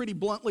say this pretty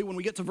bluntly when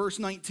we get to verse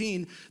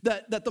 19,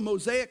 that the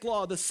Mosaic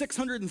law, the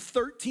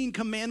 613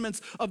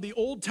 commandments of the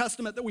Old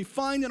Testament that we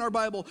find in our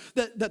Bible,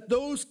 that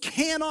those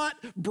cannot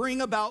bring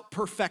about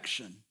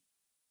perfection.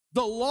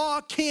 The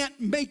law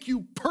can't make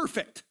you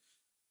perfect.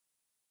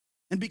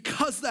 And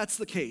because that's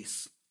the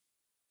case,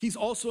 he's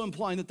also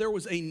implying that there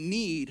was a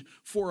need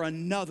for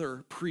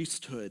another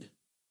priesthood.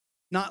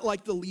 Not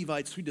like the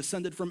Levites who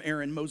descended from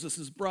Aaron,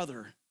 Moses'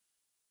 brother,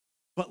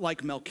 but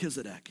like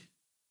Melchizedek.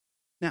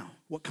 Now,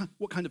 what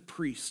kind of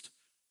priest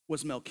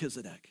was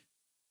Melchizedek?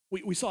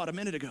 We saw it a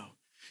minute ago.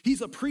 He's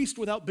a priest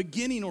without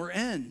beginning or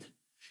end.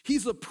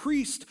 He's a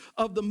priest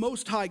of the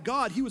Most High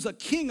God. He was a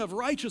king of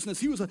righteousness.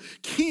 He was a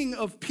king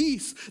of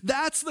peace.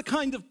 That's the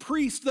kind of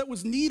priest that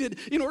was needed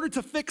in order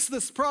to fix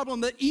this problem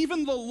that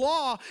even the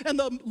law and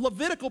the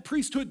Levitical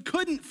priesthood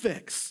couldn't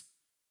fix.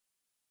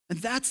 And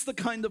that's the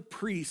kind of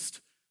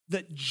priest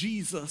that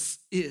Jesus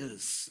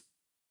is.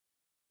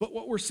 But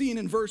what we're seeing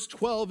in verse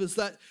 12 is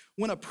that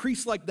when a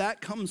priest like that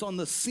comes on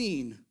the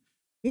scene,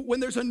 when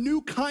there's a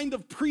new kind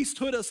of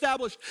priesthood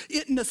established,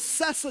 it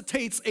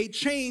necessitates a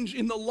change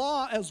in the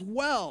law as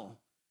well.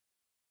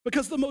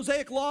 Because the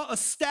Mosaic law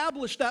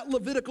established that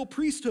Levitical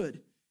priesthood.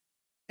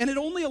 And it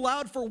only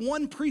allowed for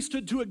one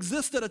priesthood to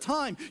exist at a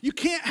time. You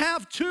can't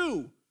have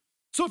two.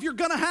 So if you're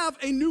going to have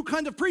a new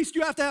kind of priest,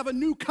 you have to have a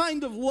new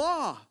kind of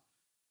law.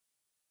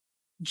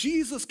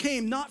 Jesus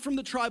came not from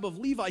the tribe of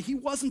Levi. He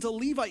wasn't a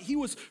Levite. He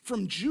was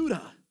from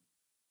Judah.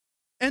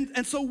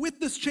 And so with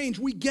this change,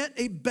 we get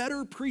a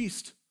better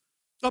priest,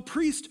 a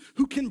priest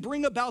who can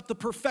bring about the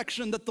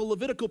perfection that the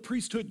Levitical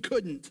priesthood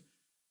couldn't.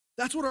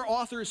 That's what our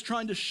author is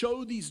trying to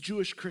show these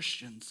Jewish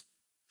Christians.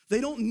 They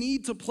don't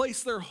need to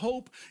place their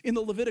hope in the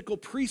Levitical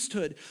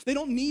priesthood. They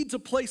don't need to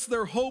place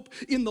their hope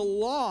in the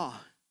law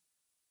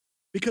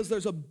because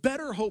there's a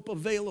better hope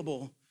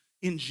available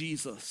in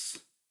Jesus.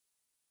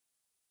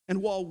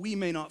 And while we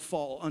may not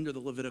fall under the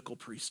Levitical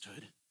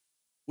priesthood,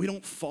 we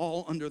don't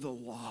fall under the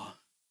law.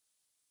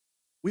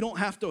 We don't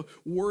have to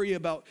worry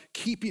about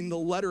keeping the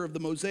letter of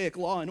the Mosaic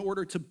law in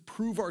order to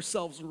prove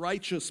ourselves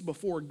righteous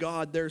before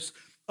God. There's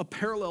a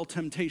parallel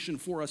temptation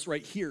for us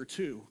right here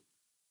too.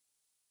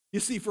 You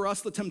see, for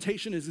us, the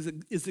temptation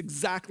is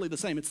exactly the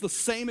same. It's the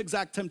same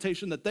exact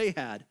temptation that they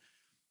had.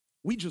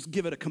 We just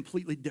give it a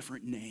completely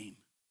different name.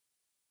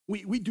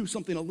 We do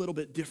something a little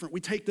bit different. We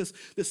take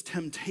this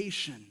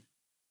temptation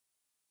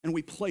and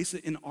we place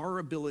it in our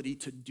ability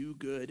to do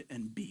good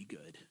and be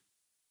good.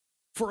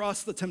 For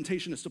us, the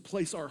temptation is to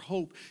place our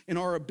hope in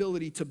our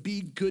ability to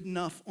be good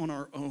enough on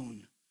our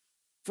own.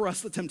 For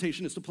us, the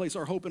temptation is to place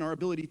our hope in our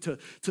ability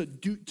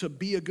to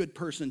be a good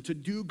person, to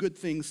do good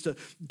things, to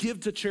give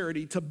to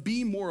charity, to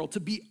be moral, to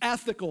be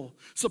ethical,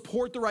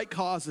 support the right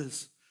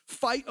causes,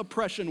 fight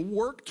oppression,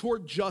 work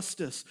toward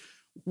justice,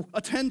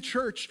 attend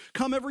church,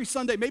 come every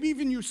Sunday, maybe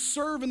even you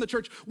serve in the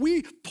church.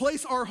 We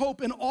place our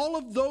hope in all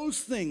of those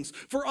things.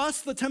 For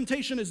us, the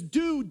temptation is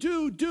do.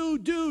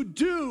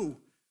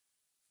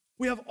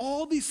 We have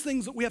all these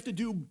things that we have to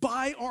do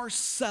by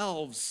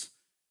ourselves.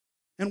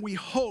 And we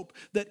hope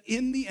that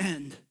in the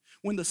end,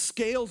 when the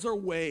scales are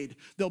weighed,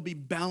 they'll be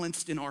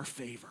balanced in our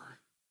favor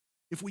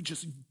if we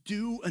just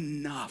do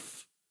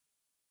enough.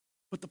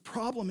 But the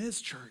problem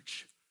is,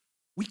 church,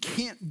 we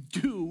can't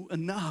do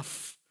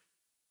enough.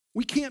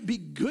 We can't be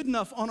good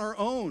enough on our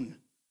own.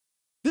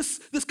 This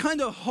kind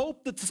of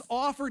hope that's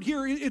offered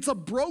here, it's a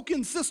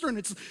broken cistern.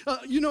 It's,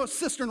 a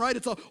cistern, right?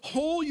 It's a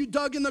hole you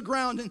dug in the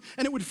ground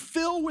and it would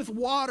fill with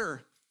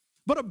water.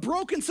 But a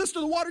broken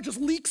cistern, the water just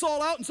leaks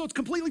all out, and so it's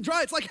completely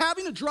dry. It's like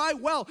having a dry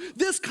well.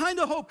 This kind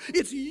of hope,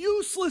 it's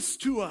useless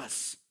to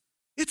us.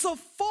 It's a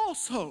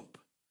false hope.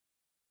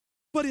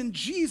 But in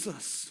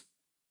Jesus,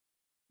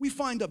 we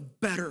find a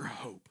better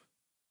hope.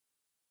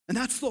 And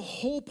that's the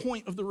whole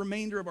point of the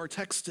remainder of our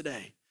text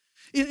today.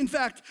 In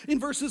fact, in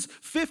verses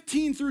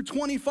 15 through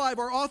 25,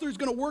 our author is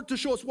going to work to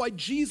show us why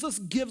Jesus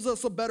gives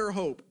us a better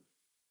hope.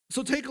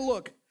 So take a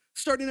look,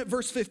 starting at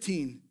verse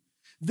 15.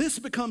 This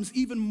becomes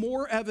even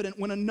more evident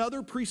when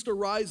another priest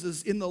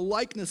arises in the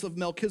likeness of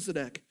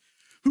Melchizedek,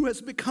 who has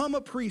become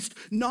a priest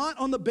not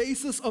on the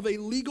basis of a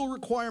legal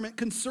requirement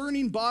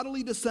concerning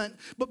bodily descent,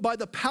 but by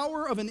the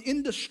power of an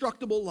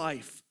indestructible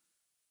life.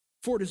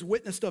 For it is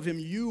witnessed of him,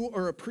 you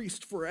are a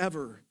priest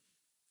forever,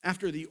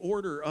 after the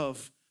order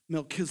of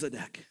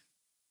Melchizedek.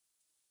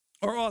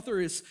 Our author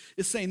is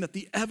saying that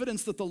the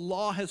evidence that the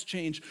law has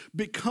changed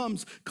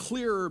becomes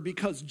clearer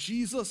because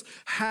Jesus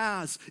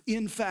has,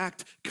 in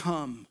fact,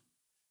 come.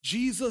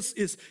 Jesus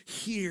is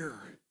here.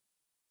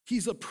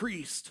 He's a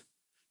priest,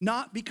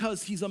 not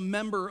because he's a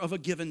member of a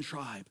given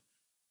tribe,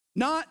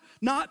 not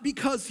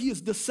because he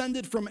is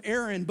descended from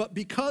Aaron, but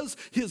because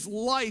his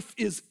life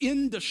is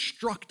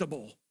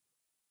indestructible,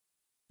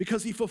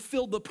 because he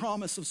fulfilled the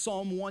promise of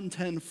Psalm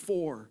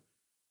 110:4,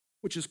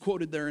 which is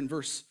quoted there in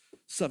verse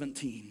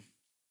 17.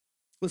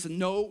 Listen,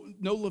 no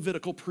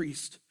Levitical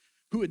priest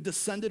who had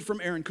descended from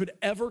Aaron could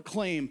ever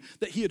claim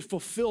that he had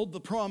fulfilled the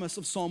promise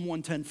of Psalm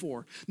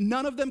 110:4.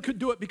 None of them could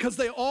do it because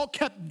they all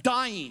kept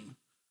dying,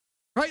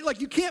 right? Like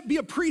you can't be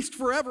a priest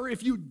forever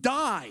if you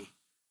die.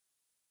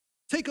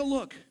 Take a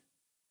look,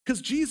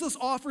 because Jesus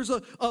offers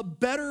a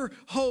better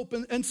hope.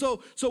 And so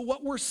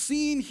what we're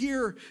seeing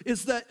here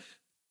is that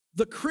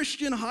the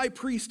Christian high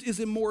priest is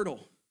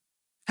immortal,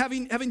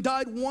 having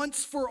died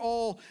once for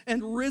all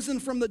and risen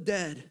from the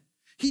dead.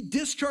 He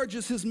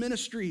discharges his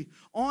ministry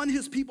on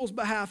his people's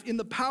behalf in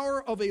the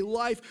power of a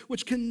life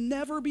which can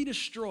never be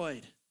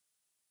destroyed.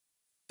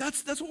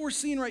 That's what we're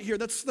seeing right here.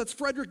 That's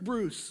Frederick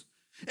Bruce.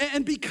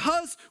 And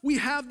because we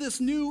have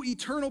this new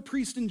eternal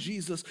priest in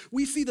Jesus,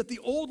 we see that the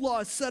old law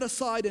is set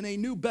aside and a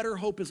new, better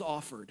hope is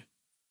offered.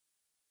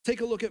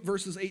 Take a look at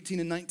verses 18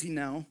 and 19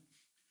 now.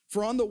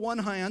 For on the one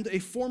hand, a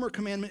former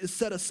commandment is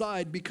set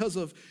aside because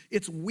of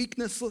its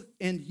weakness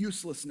and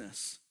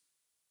uselessness.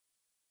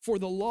 For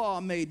the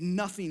law made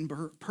nothing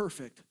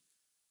perfect.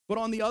 But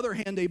on the other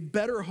hand, a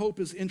better hope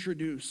is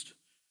introduced,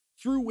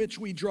 through which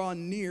we draw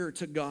near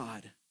to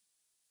God.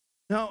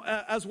 Now,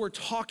 as we're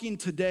talking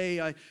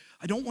today, I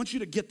don't want you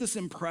to get this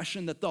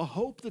impression that the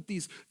hope that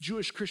these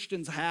Jewish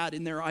Christians had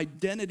in their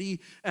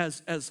identity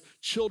as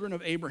children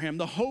of Abraham,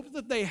 the hope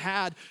that they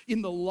had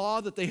in the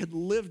law that they had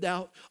lived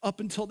out up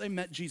until they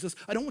met Jesus,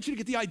 I don't want you to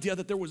get the idea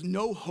that there was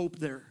no hope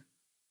there.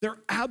 There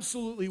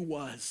absolutely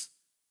was.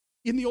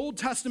 In the Old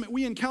Testament,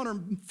 we encounter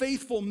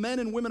faithful men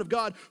and women of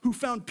God who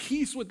found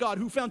peace with God,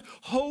 who found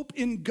hope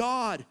in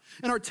God.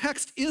 And our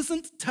text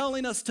isn't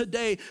telling us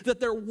today that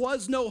there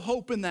was no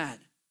hope in that.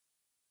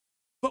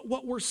 But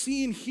what we're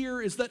seeing here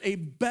is that a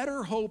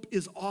better hope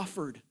is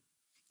offered.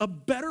 A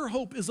better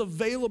hope is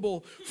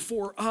available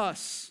for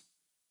us.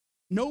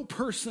 No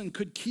person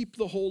could keep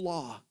the whole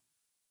law.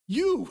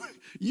 You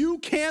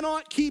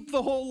cannot keep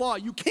the whole law.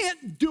 You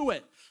can't do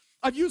it.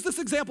 I've used this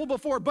example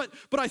before, but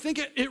I think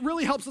it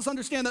really helps us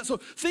understand that. So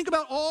think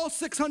about all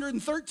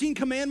 613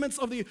 commandments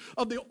of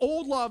the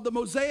old law, of the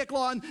Mosaic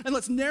law, and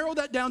let's narrow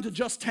that down to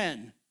just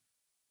 10.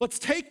 Let's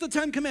take the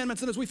 10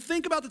 commandments, and as we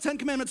think about the 10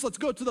 commandments, let's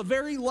go to the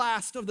very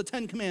last of the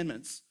 10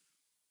 commandments.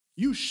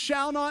 You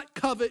shall not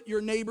covet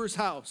your neighbor's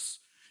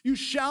house. You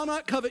shall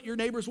not covet your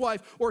neighbor's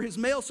wife, or his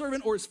male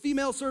servant, or his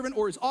female servant,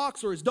 or his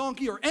ox, or his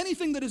donkey, or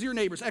anything that is your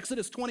neighbor's.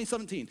 Exodus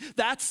 20:17.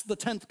 That's the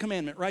 10th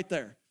commandment right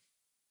there.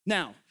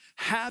 Now,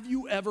 have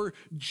you ever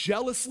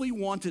jealously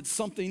wanted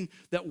something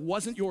that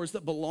wasn't yours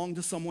that belonged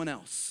to someone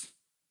else?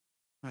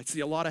 I see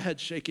a lot of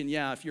heads shaking.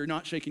 Yeah, if you're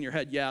not shaking your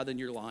head, yeah, then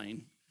you're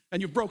lying.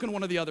 And you've broken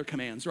one of the other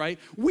commands, right?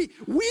 We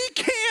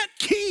can't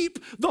keep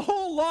the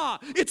whole law.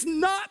 It's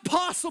not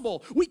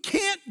possible. We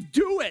can't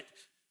do it.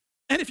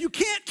 And if you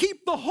can't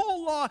keep the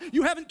whole law,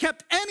 you haven't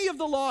kept any of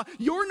the law,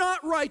 you're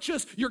not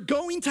righteous, you're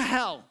going to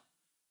hell.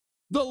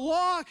 The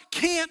law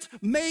can't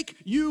make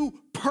you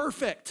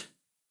perfect.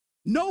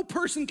 No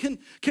person can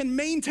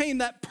maintain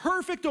that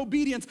perfect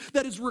obedience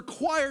that is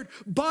required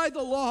by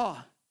the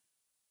law,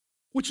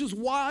 which is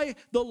why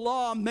the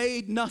law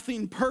made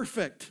nothing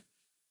perfect.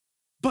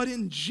 But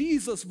in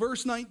Jesus,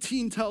 verse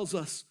 19 tells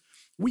us,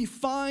 we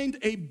find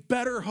a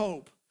better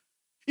hope.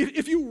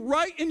 If you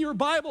write in your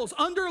Bibles,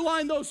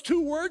 underline those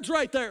two words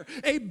right there,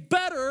 a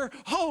better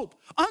hope.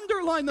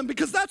 Underline them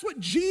because that's what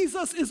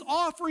Jesus is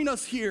offering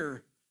us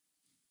here.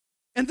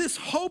 And this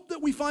hope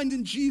that we find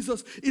in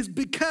Jesus is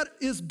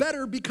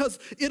better because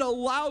it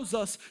allows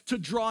us to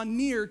draw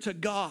near to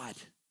God.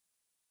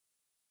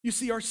 You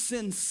see, our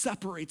sin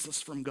separates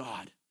us from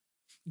God.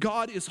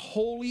 God is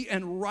holy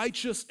and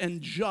righteous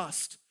and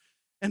just,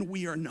 and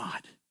we are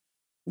not.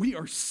 We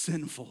are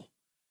sinful.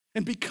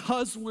 And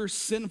because we're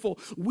sinful,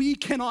 we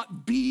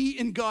cannot be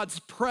in God's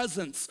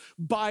presence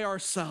by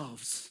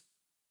ourselves.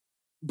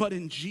 But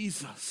in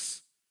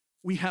Jesus,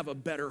 we have a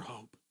better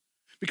hope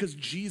because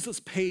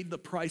Jesus paid the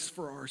price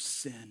for our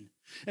sin.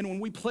 And when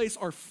we place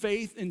our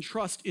faith and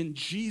trust in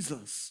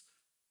Jesus,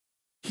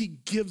 he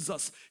gives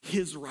us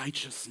his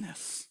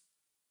righteousness.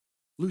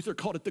 Luther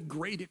called it the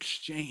great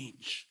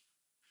exchange.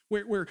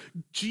 Where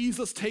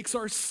Jesus takes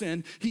our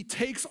sin, he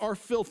takes our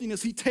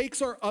filthiness, he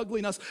takes our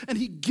ugliness, and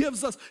he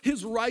gives us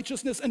his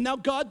righteousness. And now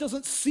God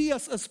doesn't see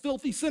us as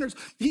filthy sinners.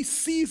 He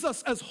sees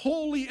us as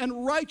holy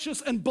and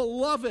righteous and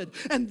beloved.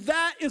 And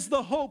that is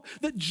the hope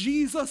that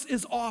Jesus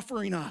is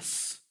offering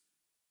us.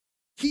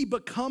 He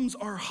becomes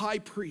our high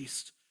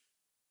priest,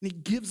 and he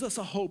gives us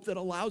a hope that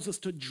allows us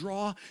to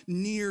draw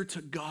near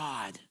to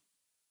God.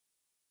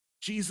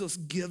 Jesus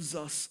gives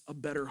us a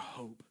better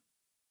hope.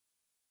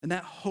 And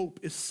that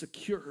hope is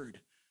secured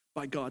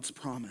by God's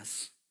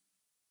promise.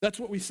 That's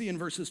what we see in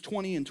verses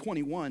 20 and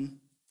 21.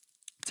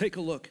 Take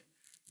a look.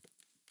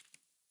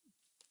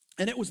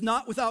 And it was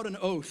not without an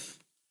oath.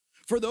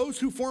 For those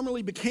who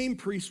formerly became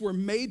priests were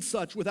made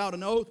such without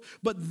an oath,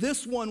 but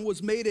this one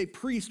was made a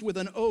priest with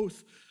an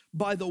oath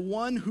by the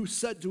one who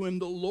said to him,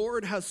 the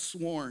Lord has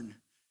sworn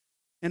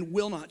and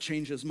will not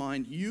change his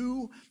mind.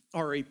 You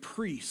are a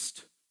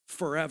priest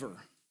forever.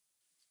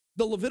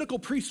 The Levitical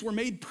priests were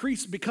made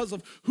priests because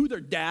of who their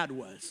dad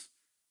was,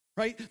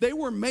 right? They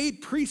were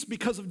made priests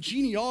because of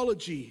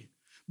genealogy,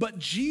 but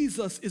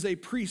Jesus is a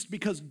priest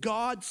because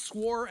God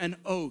swore an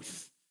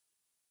oath.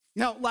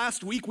 Now,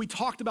 last week we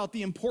talked about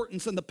the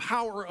importance and the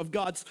power of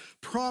God's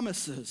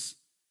promises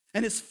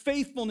and his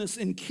faithfulness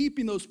in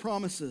keeping those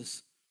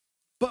promises.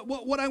 But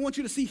what I want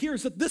you to see here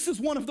is that this is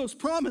one of those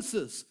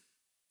promises.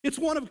 It's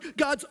one of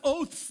God's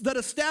oaths that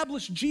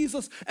established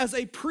Jesus as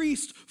a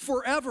priest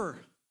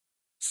forever.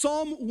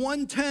 Psalm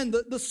 110,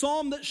 the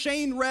psalm that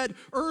Shane read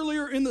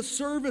earlier in the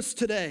service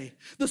today,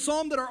 the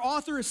psalm that our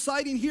author is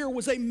citing here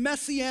was a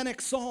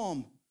messianic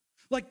psalm.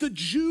 Like the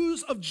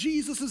Jews of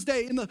Jesus'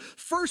 day in the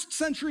first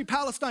century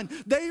Palestine,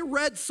 they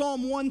read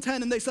Psalm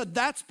 110 and they said,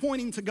 that's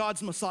pointing to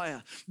God's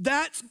Messiah.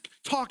 That's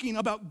talking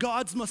about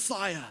God's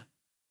Messiah.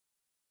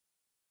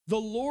 The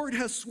Lord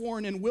has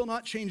sworn and will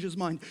not change his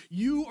mind.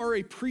 You are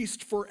a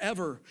priest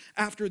forever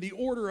after the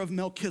order of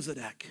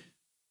Melchizedek.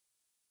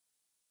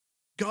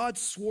 God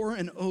swore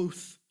an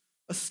oath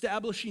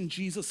establishing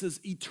Jesus'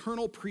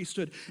 eternal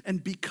priesthood.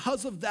 And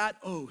because of that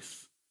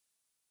oath,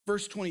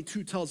 verse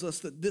 22 tells us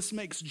that this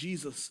makes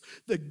Jesus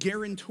the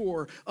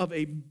guarantor of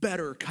a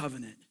better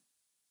covenant.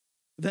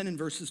 Then in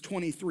verses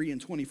 23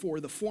 and 24,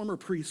 the former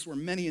priests were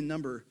many in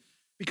number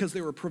because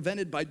they were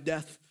prevented by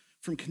death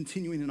from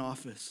continuing in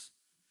office.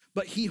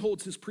 But he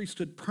holds his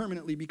priesthood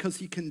permanently because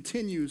he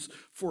continues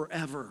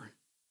forever.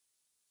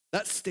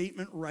 That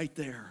statement right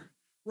there,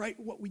 right,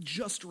 what we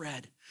just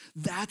read,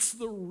 that's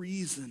the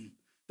reason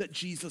that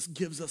Jesus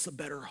gives us a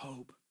better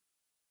hope.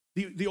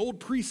 The old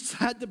priests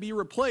had to be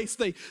replaced.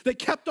 They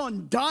kept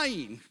on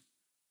dying,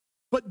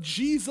 but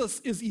Jesus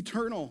is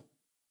eternal.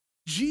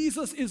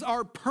 Jesus is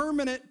our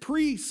permanent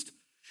priest.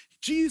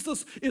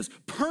 Jesus is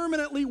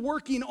permanently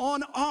working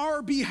on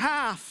our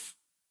behalf.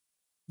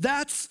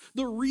 That's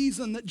the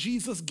reason that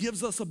Jesus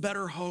gives us a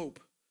better hope.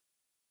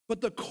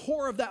 But the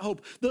core of that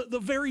hope, the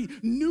very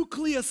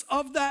nucleus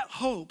of that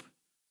hope,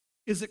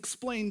 is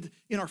explained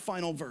in our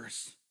final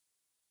verse,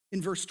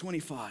 in verse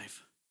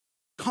 25.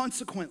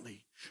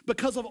 Consequently,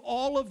 because of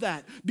all of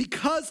that,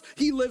 because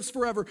he lives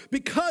forever,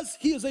 because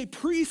he is a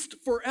priest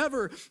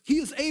forever, he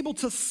is able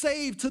to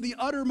save to the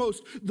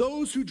uttermost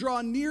those who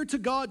draw near to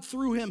God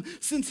through him,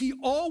 since he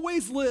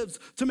always lives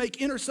to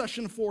make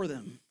intercession for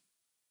them.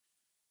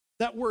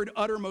 That word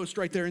uttermost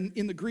right there,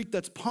 in the Greek,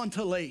 that's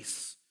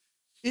pantales.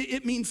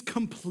 It means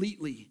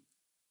completely,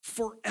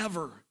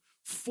 forever,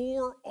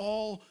 for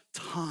all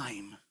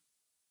time.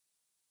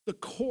 The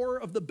core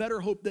of the better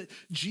hope that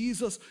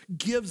Jesus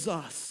gives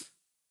us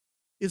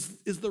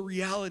is the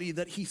reality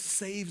that he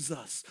saves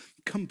us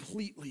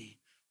completely,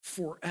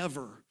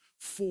 forever,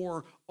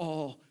 for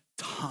all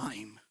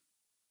time.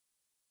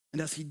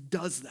 And as he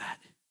does that,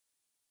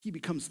 he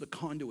becomes the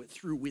conduit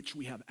through which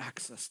we have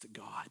access to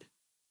God.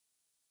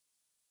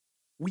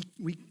 We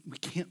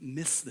can't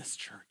miss this,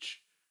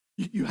 church.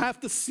 You have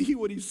to see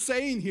what he's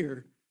saying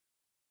here.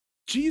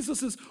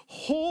 Jesus'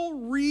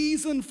 whole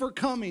reason for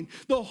coming,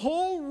 the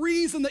whole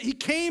reason that he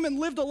came and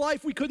lived a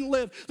life we couldn't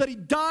live, that he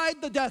died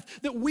the death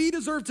that we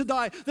deserve to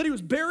die, that he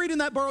was buried in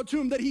that borrowed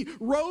tomb, that he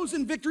rose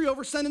in victory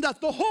over sin and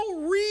death. The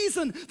whole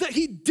reason that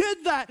he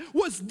did that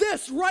was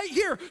this right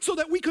here, so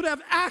that we could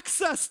have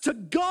access to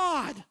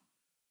God.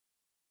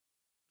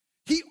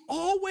 He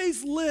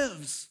always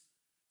lives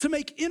to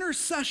make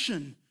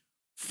intercession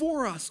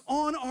for us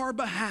on our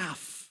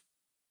behalf.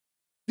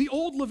 The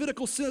old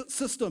Levitical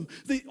system,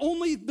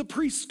 only the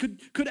priests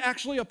could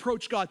actually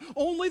approach God.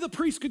 Only the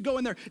priest could go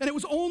in there. And it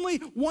was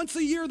only once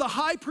a year the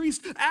high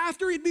priest,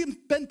 after he'd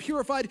been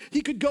purified,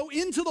 he could go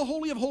into the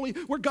Holy of Holies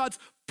where God's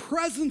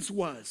presence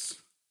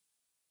was.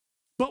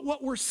 But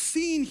what we're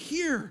seeing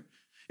here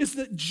is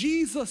that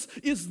Jesus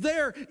is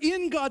there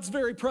in God's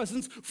very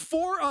presence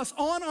for us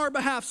on our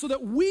behalf so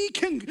that we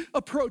can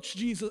approach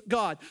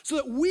God, so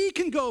that we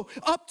can go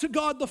up to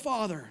God the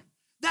Father.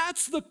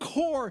 That's the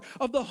core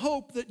of the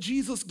hope that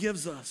Jesus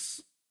gives us.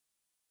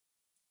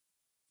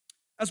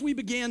 As we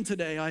began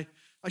today, I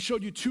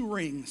showed you 2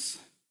 rings,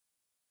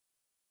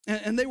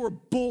 and they were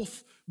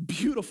both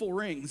beautiful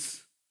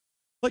rings.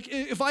 Like,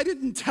 if I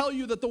didn't tell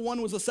you that the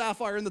one was a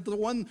sapphire and that the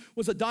one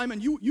was a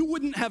diamond, you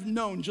wouldn't have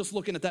known just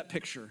looking at that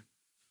picture,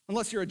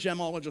 unless you're a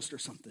gemologist or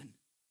something.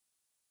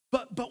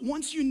 But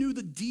once you knew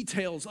the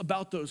details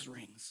about those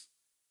rings,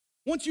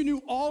 once you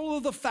knew all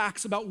of the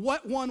facts about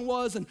what one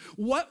was and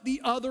what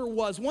the other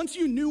was, once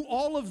you knew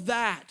all of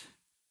that,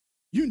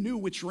 you knew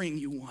which ring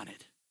you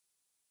wanted,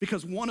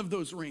 because one of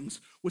those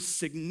rings was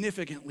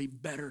significantly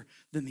better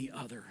than the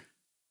other.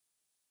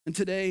 And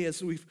today,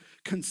 as we've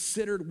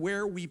considered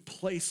where we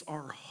place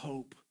our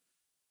hope,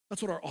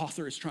 that's what our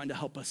author is trying to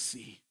help us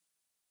see.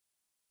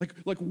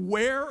 Like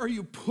where are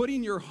you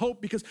putting your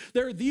hope? Because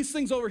there are these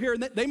things over here,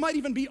 and they might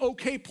even be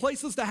okay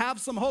places to have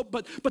some hope,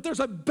 but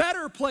there's a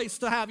better place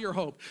to have your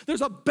hope.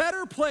 There's a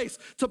better place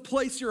to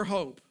place your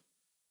hope.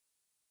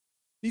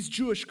 These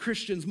Jewish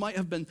Christians might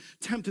have been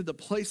tempted to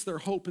place their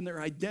hope in their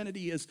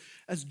identity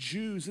as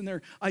Jews, in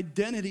their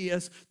identity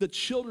as the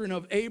children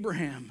of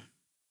Abraham.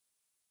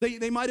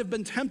 They might have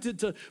been tempted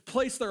to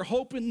place their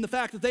hope in the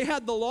fact that they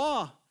had the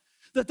law,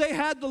 that they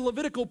had the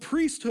Levitical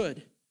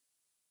priesthood.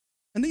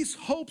 And these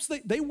hopes,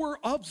 they were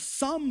of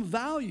some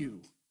value.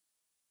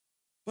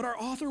 But our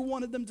author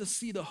wanted them to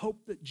see the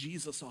hope that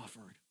Jesus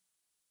offered,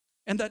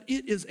 and that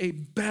it is a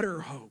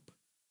better hope,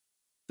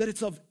 that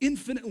it's of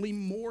infinitely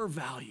more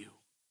value.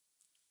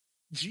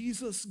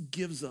 Jesus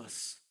gives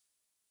us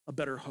a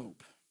better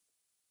hope.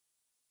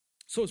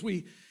 So as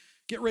we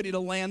get ready to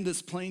land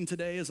this plane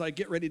today, as I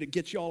get ready to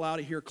get you all out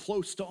of here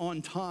close to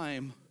on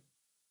time,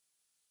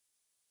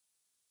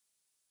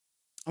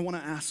 I want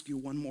to ask you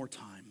one more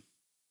time.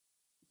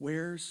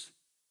 Where's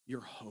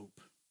your hope?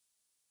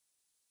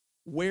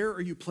 Where are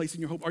you placing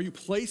your hope? Are you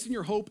placing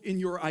your hope in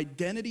your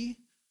identity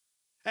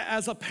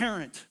as a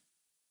parent,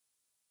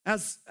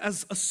 as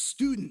a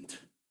student,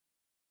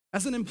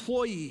 as an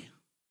employee,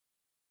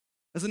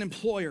 as an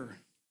employer,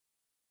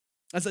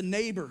 as a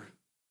neighbor,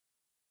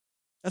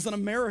 as an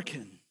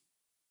American?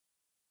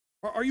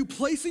 Are you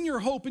placing your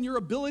hope in your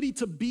ability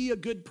to be a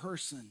good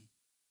person,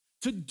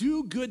 to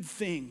do good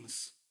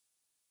things,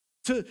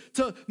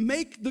 to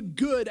make the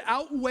good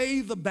outweigh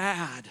the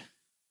bad?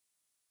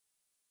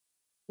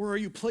 Or are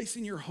you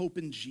placing your hope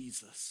in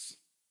Jesus?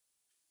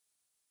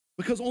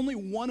 Because only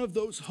one of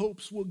those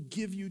hopes will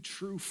give you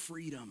true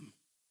freedom.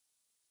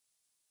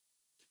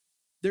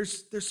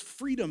 There's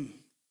freedom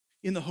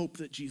in the hope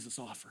that Jesus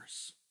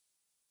offers.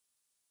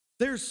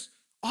 There's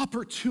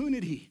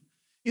opportunity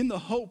in the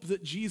hope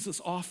that Jesus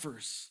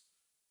offers.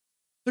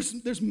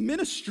 There's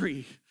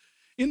ministry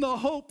in the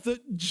hope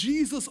that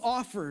Jesus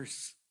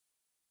offers.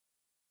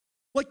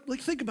 Like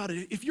think about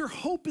it. If your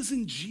hope is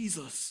in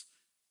Jesus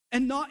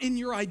and not in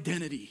your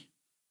identity,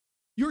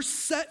 you're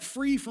set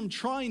free from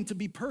trying to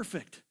be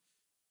perfect.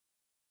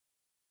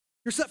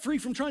 You're set free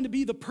from trying to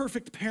be the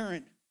perfect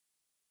parent,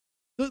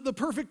 the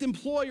perfect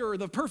employer,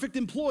 the perfect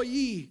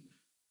employee,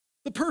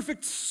 the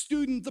perfect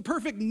student, the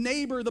perfect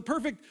neighbor, the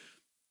perfect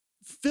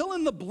fill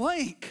in the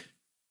blank.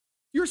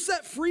 You're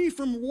set free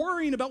from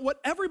worrying about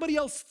what everybody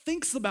else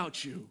thinks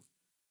about you.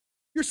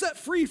 You're set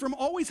free from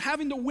always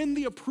having to win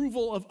the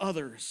approval of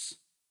others.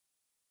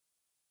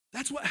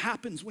 That's what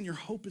happens when your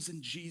hope is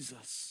in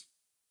Jesus.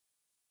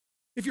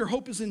 If your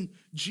hope is in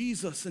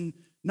Jesus and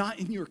not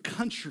in your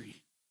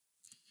country,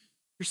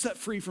 you're set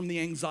free from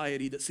the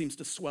anxiety that seems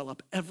to swell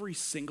up every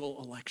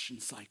single election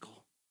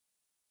cycle.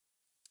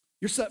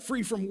 You're set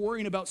free from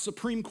worrying about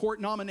Supreme Court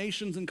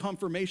nominations and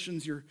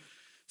confirmations. You're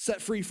set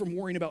free from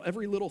worrying about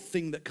every little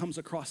thing that comes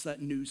across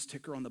that news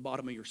ticker on the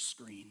bottom of your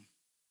screen.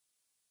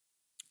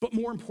 But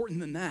more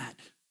important than that,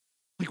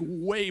 like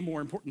way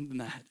more important than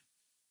that,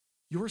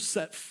 you're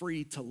set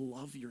free to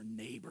love your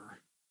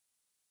neighbor,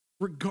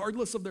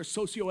 regardless of their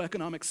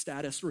socioeconomic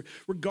status,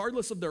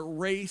 regardless of their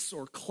race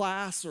or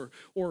class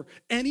or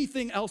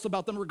anything else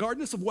about them,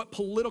 regardless of what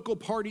political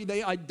party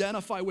they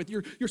identify with.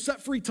 You're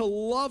set free to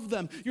love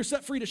them. You're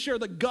set free to share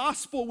the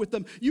gospel with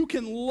them. You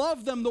can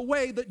love them the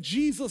way that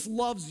Jesus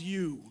loves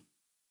you.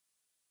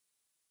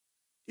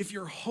 If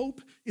your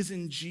hope is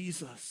in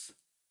Jesus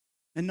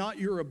and not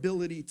your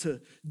ability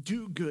to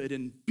do good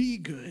and be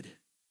good,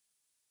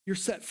 you're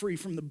set free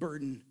from the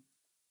burden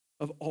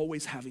of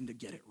always having to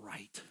get it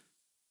right.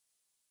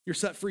 You're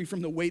set free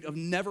from the weight of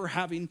never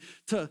having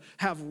to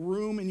have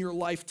room in your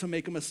life to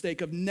make a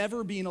mistake, of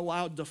never being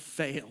allowed to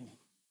fail.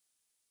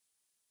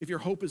 If your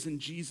hope is in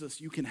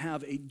Jesus, you can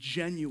have a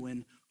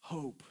genuine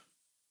hope.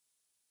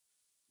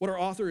 What our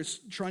author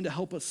is trying to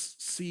help us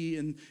see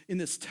in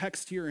this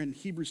text here in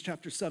Hebrews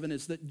chapter 7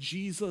 is that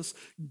Jesus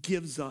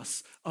gives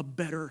us a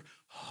better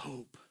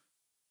hope.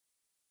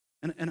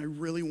 And I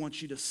really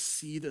want you to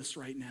see this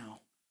right now.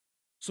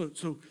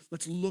 So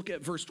let's look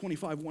at verse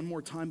 25 one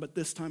more time, but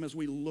this time as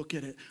we look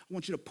at it, I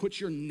want you to put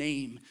your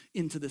name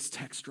into this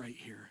text right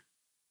here.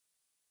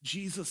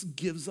 Jesus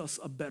gives us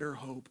a better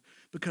hope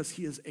because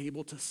he is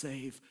able to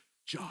save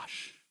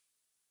Josh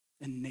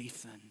and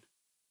Nathan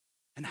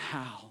and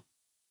Hal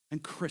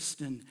and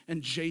Kristen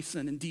and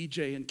Jason and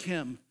DJ and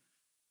Kim.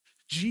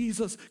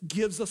 Jesus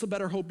gives us a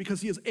better hope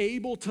because he is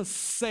able to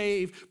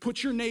save,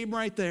 put your name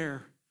right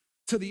there,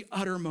 to the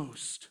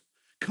uttermost,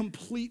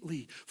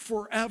 completely,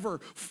 forever,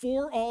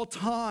 for all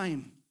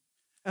time,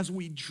 as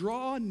we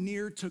draw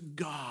near to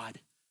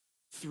God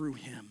through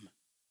him,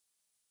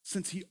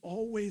 since he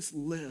always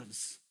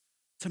lives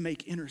to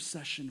make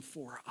intercession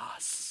for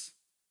us.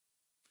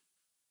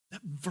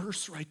 That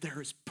verse right there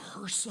is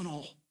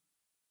personal.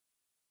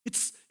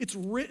 It's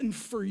written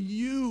for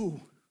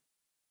you.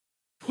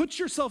 Put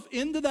yourself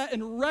into that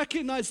and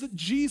recognize that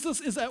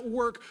Jesus is at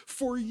work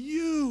for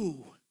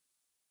you.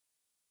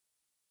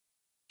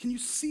 Can you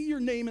see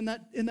your name in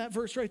that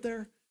verse right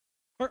there?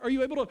 Are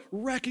you able to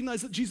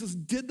recognize that Jesus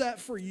did that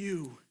for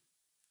you?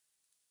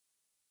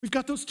 We've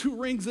got those two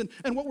rings, and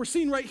what we're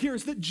seeing right here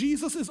is that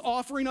Jesus is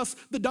offering us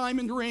the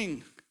diamond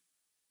ring.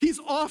 He's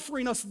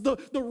offering us the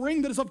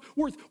ring that is of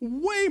worth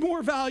way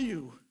more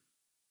value.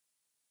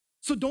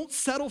 So don't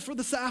settle for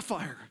the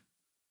sapphire.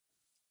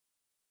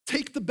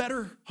 Take the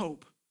better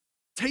hope.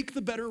 Take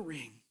the better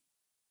ring,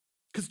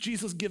 because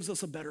Jesus gives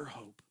us a better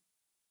hope.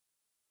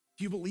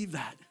 Do you believe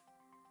that?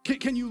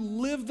 Can you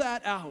live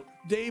that out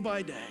day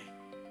by day?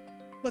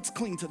 Let's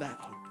cling to that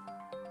hope.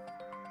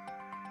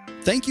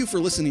 Thank you for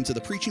listening to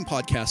the preaching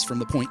podcast from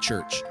The Point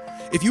Church.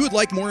 If you would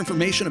like more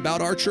information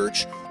about our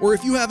church, or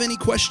if you have any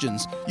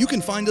questions, you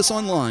can find us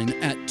online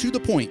at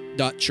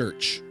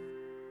tothepoint.church.